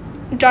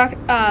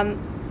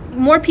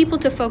more people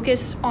to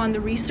focus on the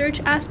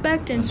research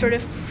aspect and sort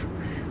of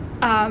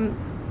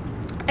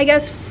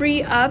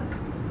free up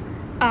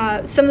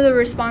some of the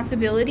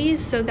responsibilities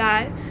so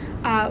that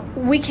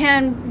we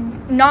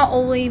can not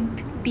only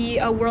be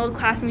a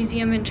world-class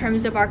museum in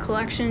terms of our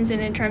collections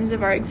and in terms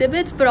of our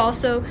exhibits, but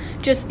also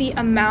just the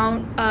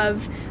amount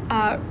of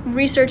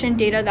research and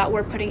data that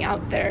we're putting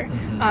out there.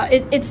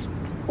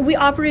 We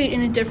operate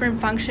in a different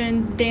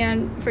function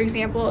than, for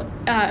example,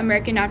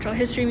 American Natural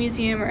History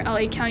Museum or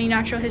LA County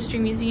Natural History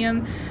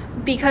Museum,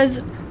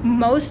 because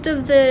most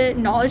of the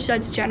knowledge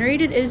that's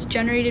generated is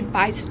generated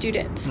by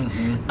students.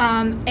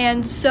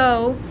 And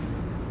so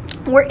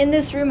we're in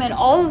this room, and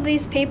all of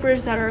these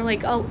papers that are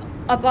like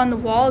up on the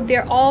wall,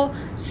 they're all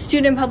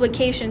student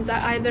publications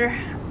that either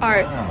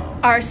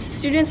are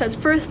students as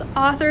first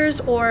authors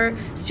or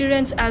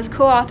students as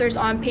co-authors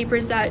on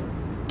papers that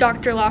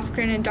Dr.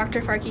 Lofgren and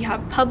Dr. Farkey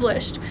have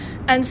published.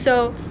 And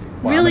so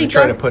well, really I'm going to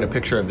try to put a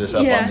picture of this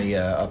up yeah. on the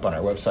up on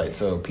our website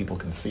so people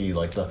can see,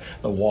 like, the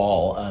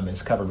wall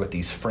is covered with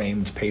these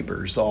framed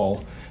papers,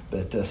 all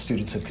that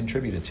students have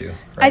contributed to,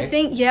 right? I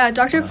think, yeah,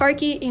 Dr.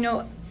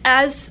 Farkey,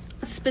 as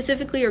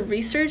specifically a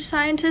research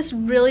scientist,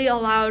 really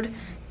allowed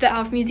the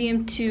Alf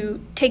Museum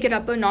to take it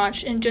up a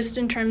notch, and just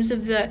in terms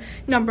of the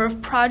number of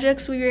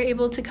projects we were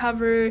able to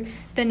cover,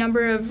 the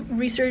number of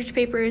research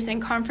papers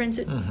and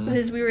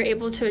conferences we were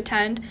able to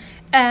attend.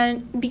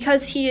 And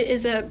because he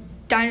is a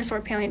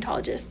dinosaur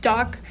paleontologist,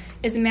 Doc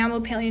is a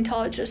mammal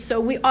paleontologist, so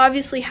we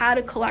obviously had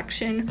a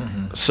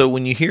collection. So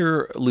when you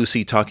hear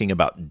Lucy talking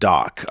about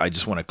Doc, I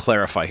just want to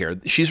clarify here.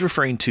 She's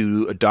referring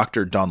to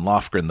Dr. Don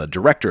Lofgren, the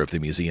director of the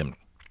museum,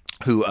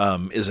 who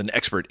is an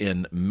expert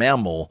in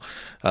mammal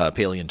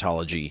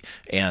paleontology,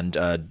 and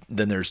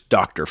then there's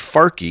Dr.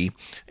 Farkey,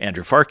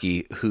 Andrew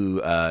Farkey,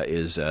 who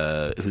is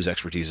whose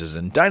expertise is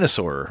in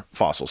dinosaur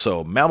fossils.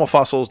 So mammal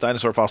fossils,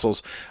 dinosaur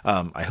fossils.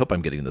 I hope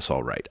I'm getting this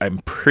all right. I'm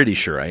pretty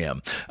sure I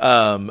am.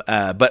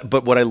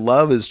 But what I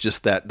love is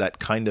just that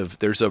kind of,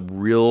 there's a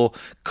real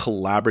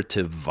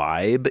collaborative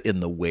vibe in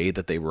the way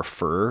that they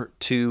refer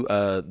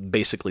to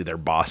basically their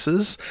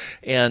bosses,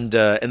 and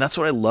that's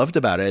what I loved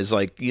about it. Is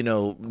like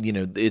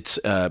it's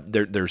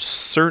there's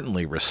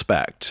certainly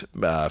respect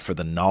for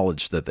the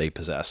knowledge that they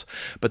possess,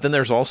 but then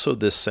there's also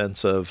this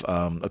sense of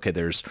okay,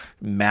 there's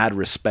mad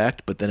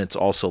respect, but then it's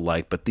also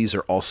like, but these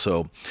are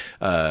also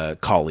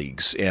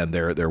colleagues, and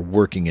they're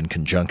working in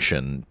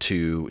conjunction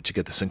to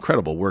get this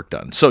incredible work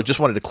done. So just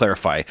wanted to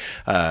clarify,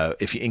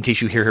 in case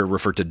you hear her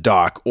refer to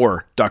Doc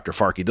or Dr.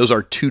 Farkey, those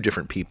are two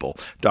different people,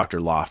 Dr.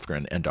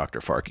 Lofgren and Dr.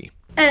 Farkey.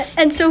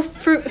 And so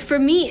for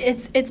me,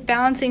 it's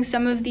balancing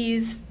some of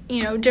these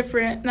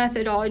different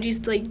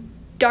methodologies. Like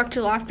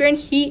Dr. Lofgren,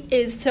 he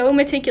is so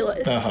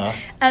meticulous,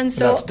 and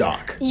so that's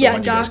Doc. Yeah, the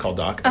one Doc. You guys call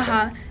Doc.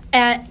 Okay.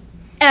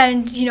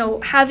 And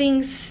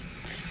having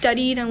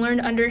studied and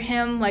learned under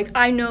him, like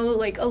I know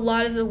like a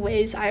lot of the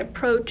ways I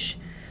approach,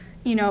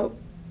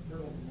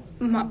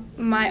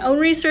 my own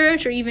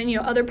research, or even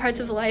other parts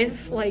of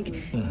life, like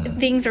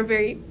things are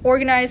very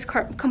organized,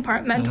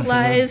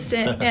 compartmentalized,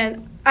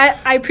 and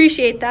I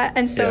appreciate that.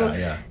 And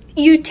so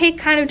you take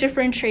kind of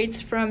different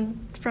traits from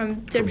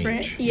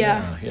different.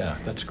 Yeah,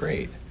 that's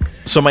great.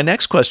 So my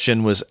next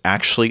question was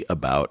actually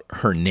about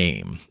her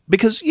name,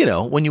 because,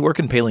 when you work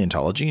in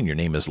paleontology and your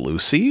name is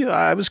Lucy,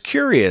 I was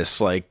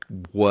curious, like,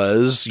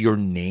 was your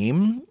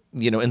name,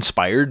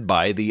 inspired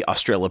by the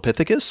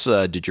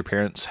Australopithecus? Did your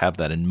parents have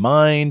that in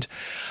mind?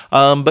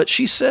 But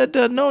she said,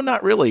 no,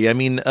 not really. I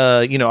mean,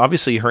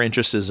 obviously her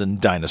interest is in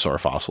dinosaur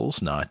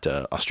fossils, not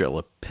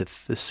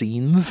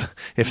Australopithecines,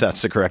 if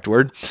that's the correct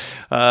word.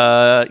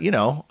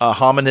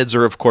 Hominids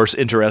are, of course,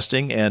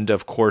 interesting. And,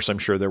 of course, I'm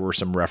sure there were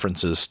some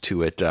references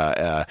to it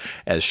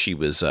as she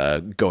was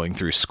going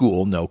through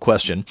school, no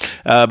question.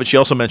 But she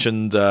also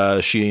mentioned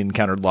she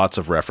encountered lots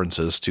of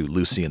references to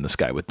Lucy in the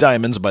Sky with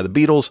Diamonds by the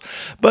Beatles.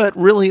 But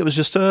really, it was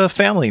just a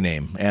family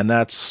name, and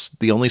that's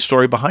the only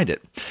story behind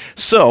it.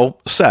 So,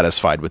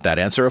 satisfied with that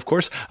answer, of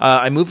course,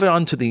 I move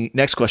on to the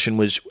next question,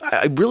 which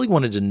I really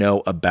wanted to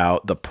know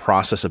about the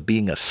process of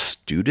being a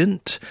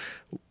student,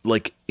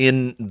 like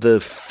in the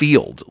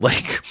field.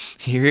 Like,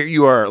 here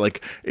you are,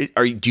 like,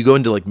 do you go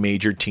into like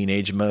major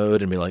teenage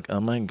mode and be like, oh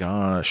my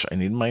gosh, I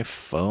need my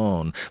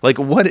phone? Like,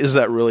 what is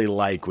that really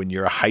like when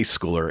you're a high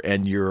schooler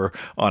and you're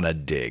on a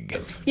dig?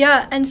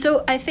 Yeah, and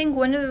so I think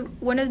one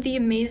of the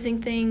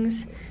amazing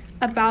things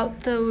about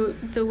the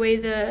way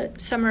the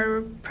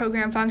summer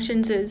program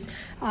functions is,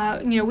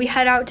 we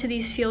head out to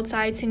these field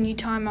sites in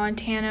Utah and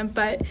Montana,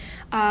 but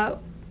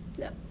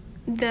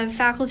the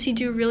faculty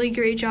do a really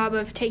great job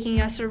of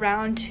taking us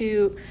around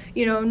to,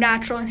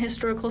 natural and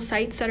historical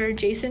sites that are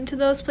adjacent to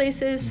those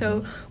places.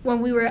 So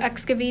when we were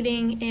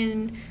excavating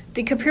in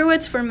the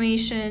Kapierwitz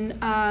Formation,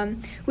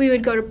 we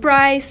would go to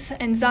Bryce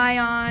and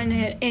Zion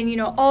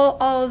and all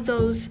of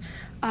those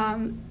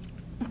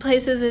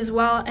places as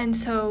well. And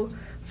so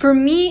for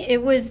me,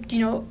 it was,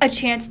 a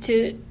chance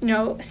to,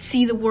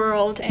 see the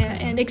world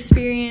and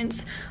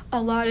experience a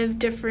lot of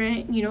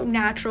different,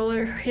 natural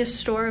or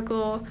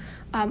historical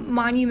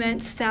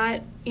monuments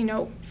that,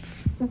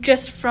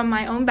 just from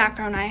my own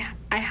background,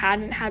 I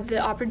hadn't had the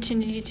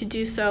opportunity to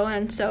do so.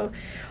 And so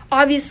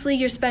obviously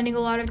you're spending a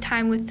lot of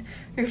time with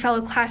your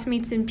fellow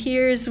classmates and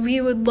peers.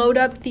 We would load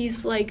up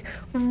these like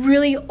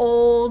really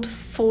old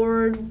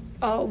Ford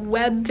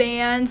Webb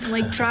vans and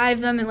like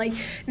drive them, and like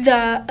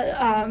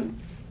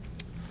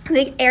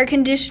the air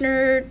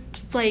conditioner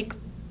like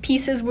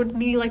pieces would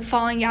be like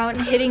falling out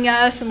and hitting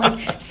us, and like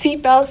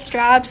seatbelt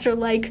straps are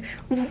like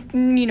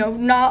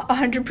not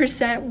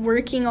 100%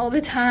 working all the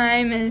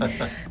time,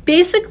 and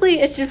basically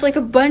it's just like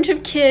a bunch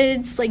of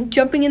kids like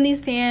jumping in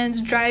these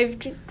vans,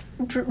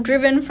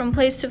 driven from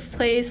place to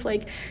place,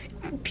 like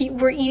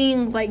we're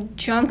eating like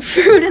junk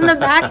food in the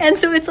back, and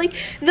so it's like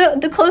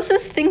the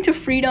closest thing to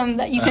freedom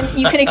that you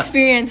can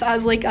experience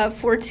as like a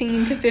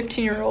 14 to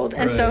 15-year-old.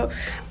 And so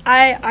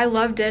I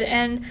loved it.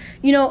 And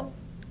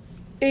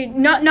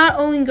not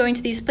only going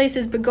to these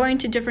places, but going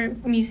to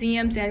different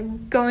museums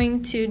and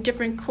going to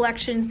different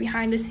collections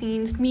behind the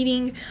scenes,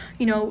 meeting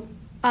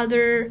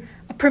other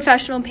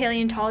professional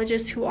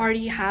paleontologists who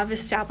already have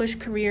established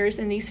careers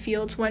in these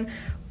fields.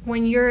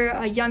 When you're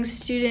a young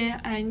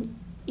student and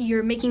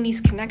you're making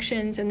these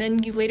connections, and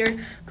then you later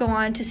go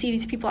on to see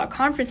these people at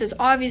conferences,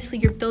 obviously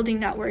you're building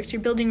networks,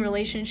 you're building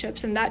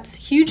relationships, and that's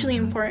hugely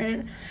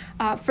important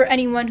for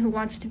anyone who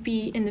wants to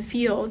be in the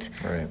field.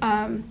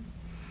 Right.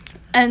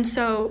 And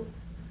so,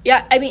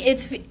 yeah, I mean,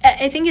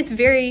 I think it's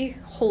very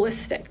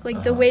holistic,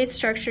 like the way it's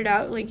structured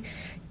out. Like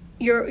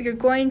you're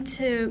going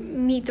to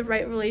meet the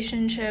right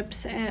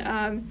relationships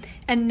and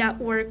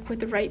network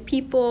with the right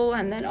people,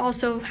 and then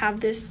also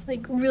have this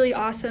like really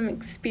awesome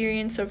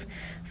experience of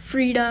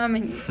freedom,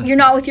 and you're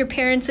not with your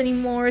parents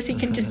anymore, so you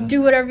can just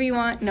do whatever you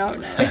want. No,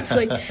 it's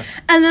like,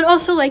 and then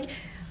also like,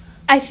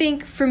 I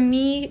think for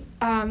me,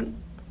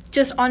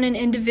 just on an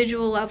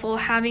individual level,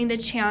 having the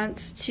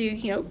chance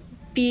to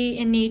be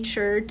in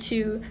nature,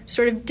 to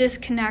sort of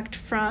disconnect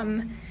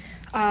from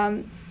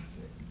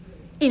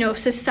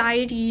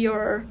society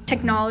or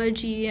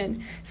technology,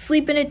 and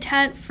sleep in a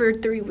tent for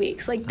 3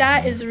 weeks, like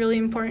that is really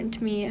important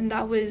to me, and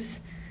that was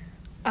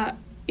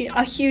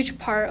a huge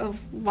part of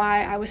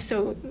why I was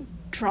so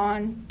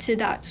drawn to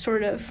that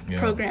sort of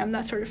program,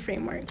 that sort of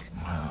framework.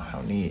 Wow,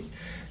 how neat.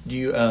 Do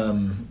you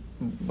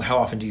how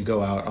often do you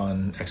go out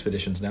on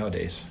expeditions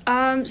nowadays?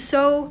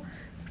 So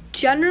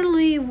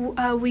generally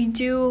we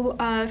do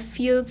a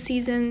field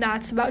season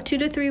that's about 2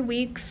 to 3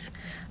 weeks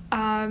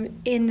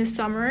in the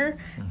summer,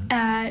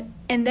 and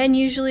then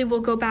usually we'll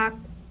go back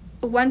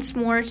once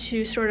more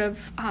to sort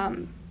of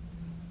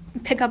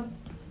pick up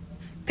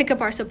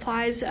our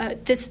supplies.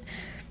 This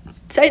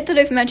site that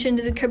I've mentioned,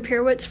 the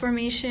Kapierwitz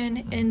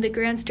Formation in the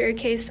Grand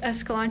Staircase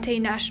Escalante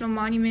National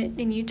Monument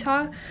in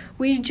Utah,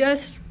 we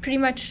just pretty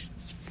much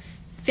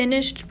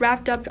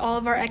wrapped up all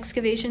of our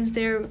excavations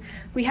there.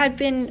 We had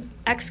been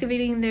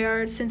excavating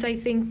there since I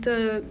think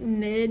the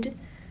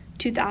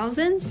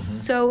mid-2000s,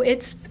 so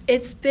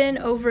it's been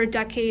over a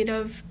decade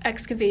of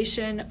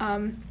excavation,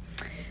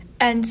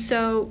 and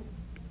so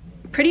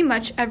pretty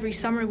much every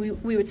summer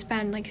we would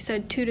spend, like I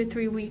said, 2 to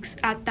 3 weeks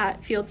at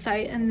that field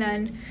site, and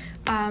then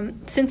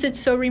since it's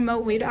so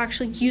remote, we'd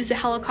actually use a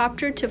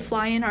helicopter to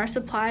fly in our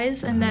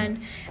supplies, and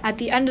then at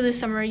the end of the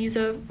summer use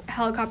a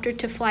helicopter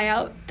to fly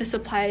out the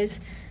supplies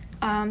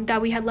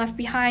that we had left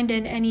behind,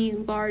 and any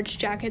large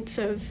jackets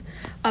of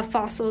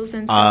fossils.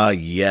 And so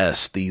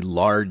yes, the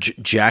large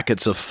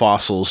jackets of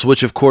fossils,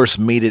 which of course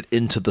made it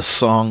into the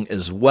song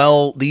as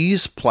well.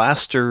 These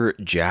plaster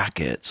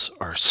jackets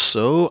are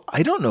so,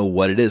 I don't know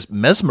what it is,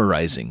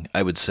 mesmerizing,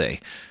 I would say.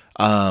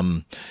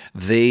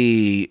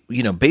 They,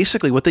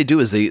 basically what they do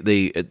is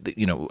they,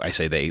 I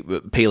say they,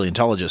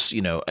 paleontologists,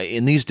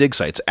 in these dig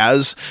sites,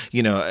 as,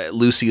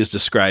 Lucy is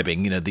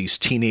describing, these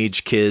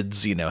teenage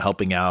kids,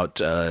 helping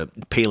out,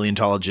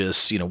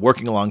 paleontologists,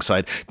 working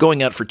alongside,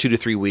 going out for 2 to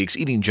 3 weeks,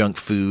 eating junk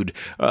food,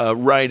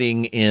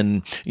 riding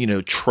in,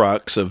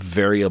 trucks of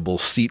variable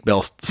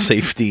seatbelt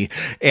safety.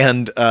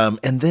 And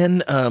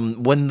then,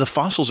 when the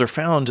fossils are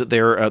found,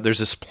 there's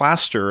this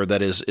plaster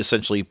that is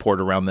essentially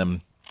poured around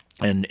them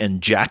and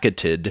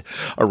jacketed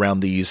around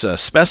these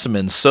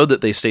specimens so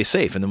that they stay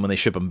safe. And then when they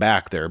ship them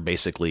back, they're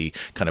basically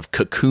kind of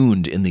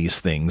cocooned in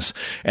these things.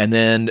 And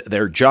then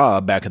their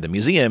job back at the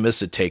museum is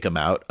to take them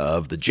out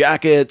of the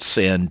jackets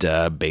and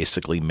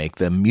basically make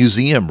them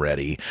museum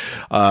ready.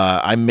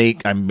 I'm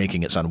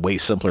making it sound way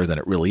simpler than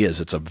it really is.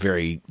 It's a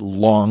very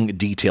long,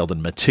 detailed,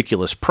 and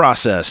meticulous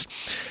process.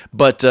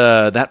 But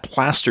that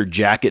plaster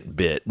jacket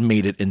bit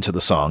made it into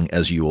the song,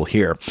 as you will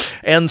hear.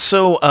 And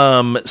so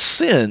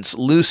since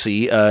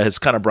Lucy has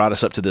kind of brought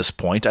us up to this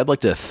point, I'd like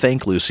to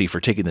thank Lucy for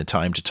taking the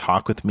time to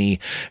talk with me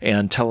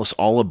and tell us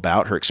all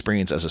about her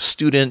experience as a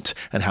student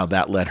and how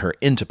that led her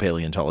into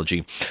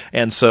paleontology.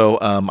 And so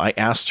I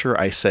asked her,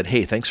 I said,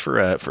 hey, thanks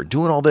for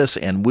doing all this,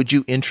 and would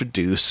you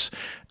introduce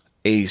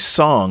a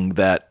song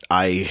that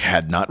I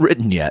had not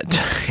written yet.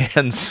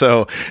 And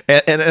so,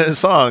 and a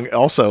song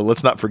also,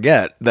 let's not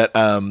forget, that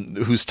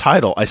whose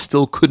title I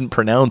still couldn't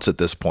pronounce at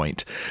this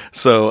point.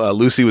 So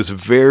Lucy was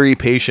very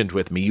patient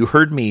with me. You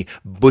heard me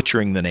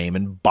butchering the name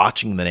and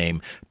botching the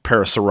name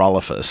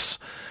Parasaurolophus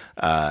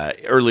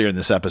earlier in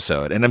this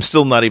episode, and I'm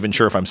still not even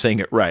sure if I'm saying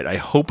it right. I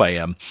hope I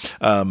am.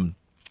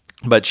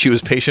 But she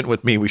was patient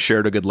with me. We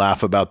shared a good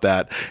laugh about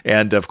that.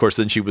 And of course,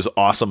 then she was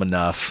awesome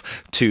enough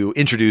to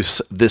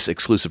introduce this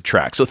exclusive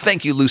track. So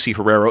thank you, Lucy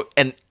Herrero,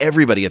 and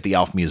everybody at the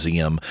Alf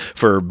Museum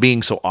for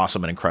being so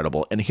awesome and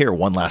incredible. And here,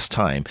 one last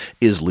time,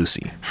 is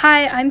Lucy.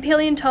 Hi, I'm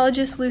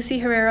paleontologist Lucy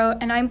Herrero,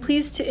 and I'm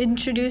pleased to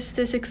introduce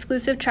this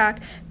exclusive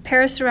track,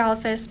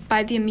 Parasaurolophus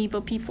by the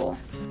Amoeba People.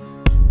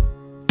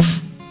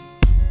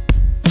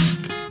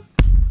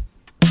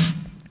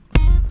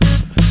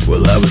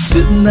 Well, I was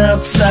sitting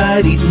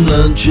outside eating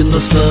lunch in the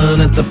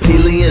sun at the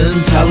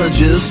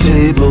paleontologist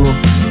table.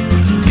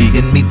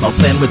 Vegan meatball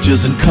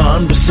sandwiches and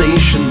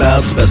conversation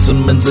about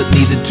specimens that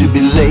needed to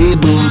be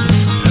labeled.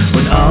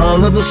 When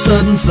all of a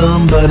sudden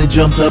somebody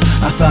jumped up,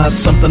 I thought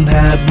something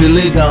had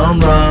really gone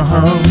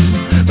wrong.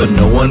 But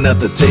no one at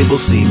the table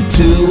seemed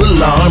too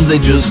alarmed, they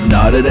just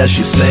nodded as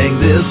she sang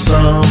this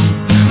song.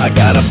 I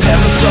got a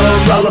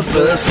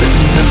Parasaurolophus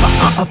sitting in my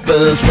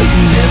office,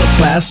 waiting in a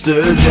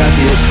plaster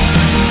jacket.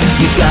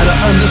 You gotta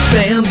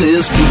understand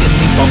this, vegan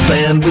meatball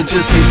sandwich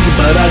is tasty,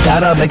 but I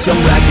gotta make some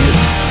racket.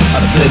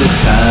 I said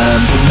it's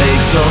time to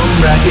make some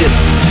racket.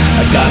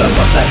 I gotta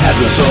bust that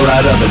hadrosaur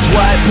out of its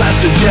white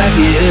plaster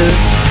jacket.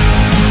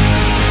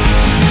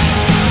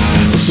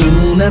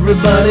 Soon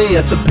everybody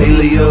at the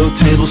paleo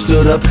table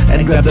stood up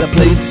and grabbed their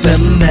plates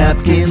and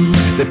napkins.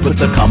 They put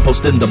the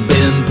compost in the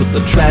bin, put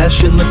the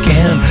trash in the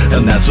can,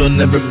 and that's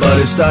when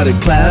everybody started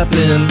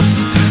clapping.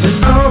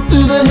 And all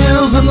through the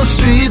hills and the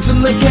streets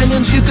and the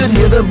canyons, you could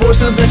hear their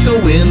voices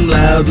echoing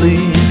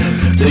loudly.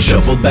 They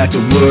shuffled back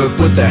to work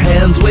with their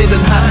hands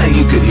waving high.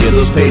 You could hear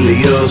those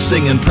paleos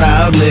singing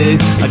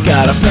proudly. I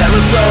got a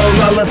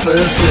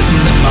Parasaurolophus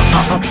sitting in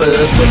my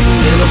office,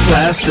 waiting in a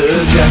plaster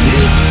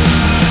jacket.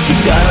 You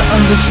gotta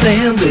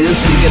understand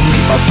this, vegan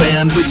meatball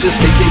sandwich is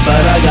tasty,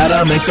 but I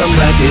gotta make some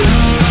racket.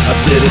 I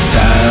said it's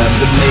time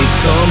to make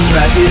some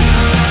racket.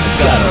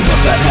 I gotta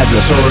bust that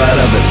hadrosaur out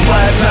of its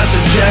white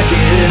plastic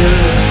jacket.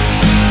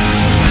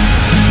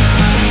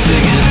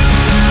 Singing,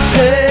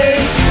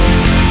 hey,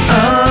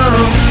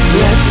 oh,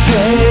 let's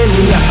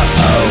paleo.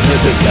 Oh,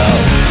 here we go.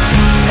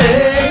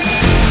 Hey,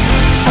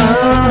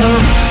 oh,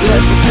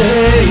 let's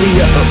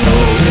paleo.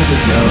 Oh, here we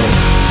go.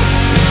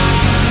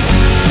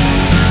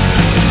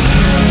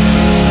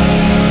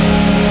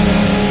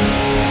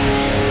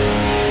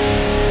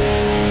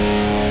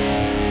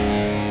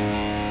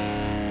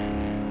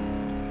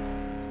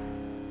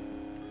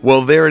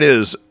 Well, there it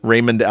is,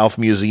 Raymond Alf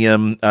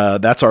Museum.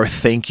 That's our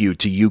thank you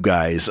to you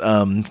guys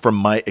from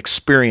my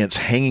experience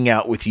hanging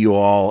out with you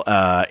all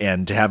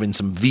and having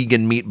some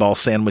vegan meatball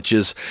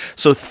sandwiches.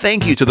 So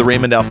thank you to the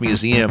Raymond Alf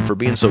Museum for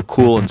being so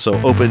cool and so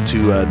open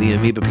to the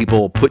Amoeba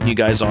people putting you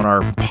guys on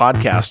our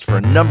podcast for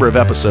a number of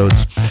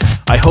episodes.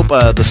 I hope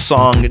the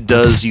song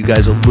does you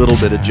guys a little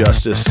bit of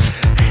justice.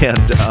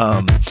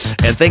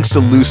 And thanks to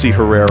Lucy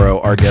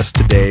Herrero, our guest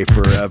today,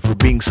 for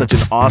being such an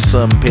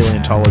awesome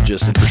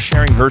paleontologist and for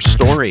sharing her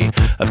story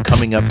of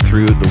coming up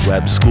through the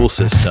Webb school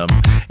system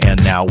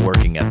and now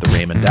working at the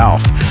Raymond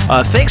Alf.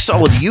 Thanks to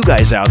all of you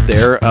guys out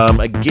there.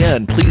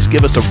 Again, please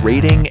give us a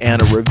rating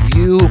and a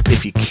review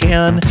if you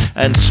can,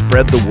 and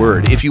spread the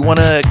word. If you want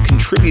to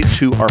contribute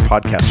to our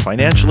podcast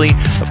financially,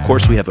 of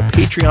course, we have a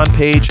Patreon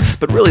page,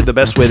 but really the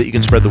best way that you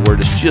can spread the word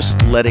is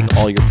just letting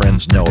all your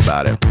friends know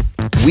about it.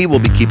 We will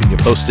be keeping you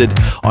posted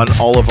on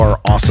all of our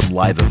awesome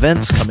live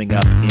events coming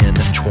up in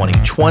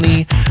 2020.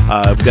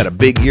 We've got a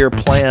big year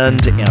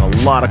planned and a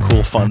lot of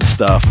cool fun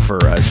stuff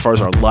for as far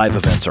as our live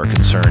events are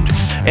concerned.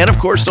 And of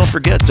course, don't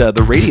forget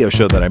the radio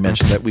show that I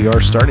mentioned that we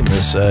are starting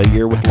this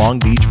year with Long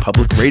Beach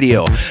Public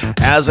Radio.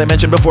 As I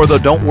mentioned before, though,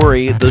 don't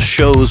worry, the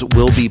shows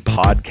will be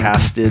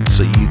podcasted,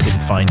 so you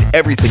can find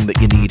everything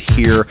that you need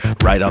here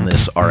right on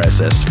this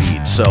RSS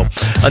feed. So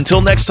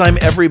until next time,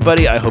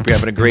 everybody, I hope you're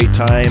having a great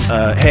time.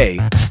 Hey,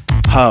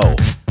 ho,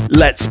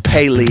 let's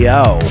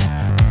paleo.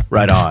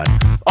 Right on.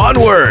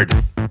 Onward!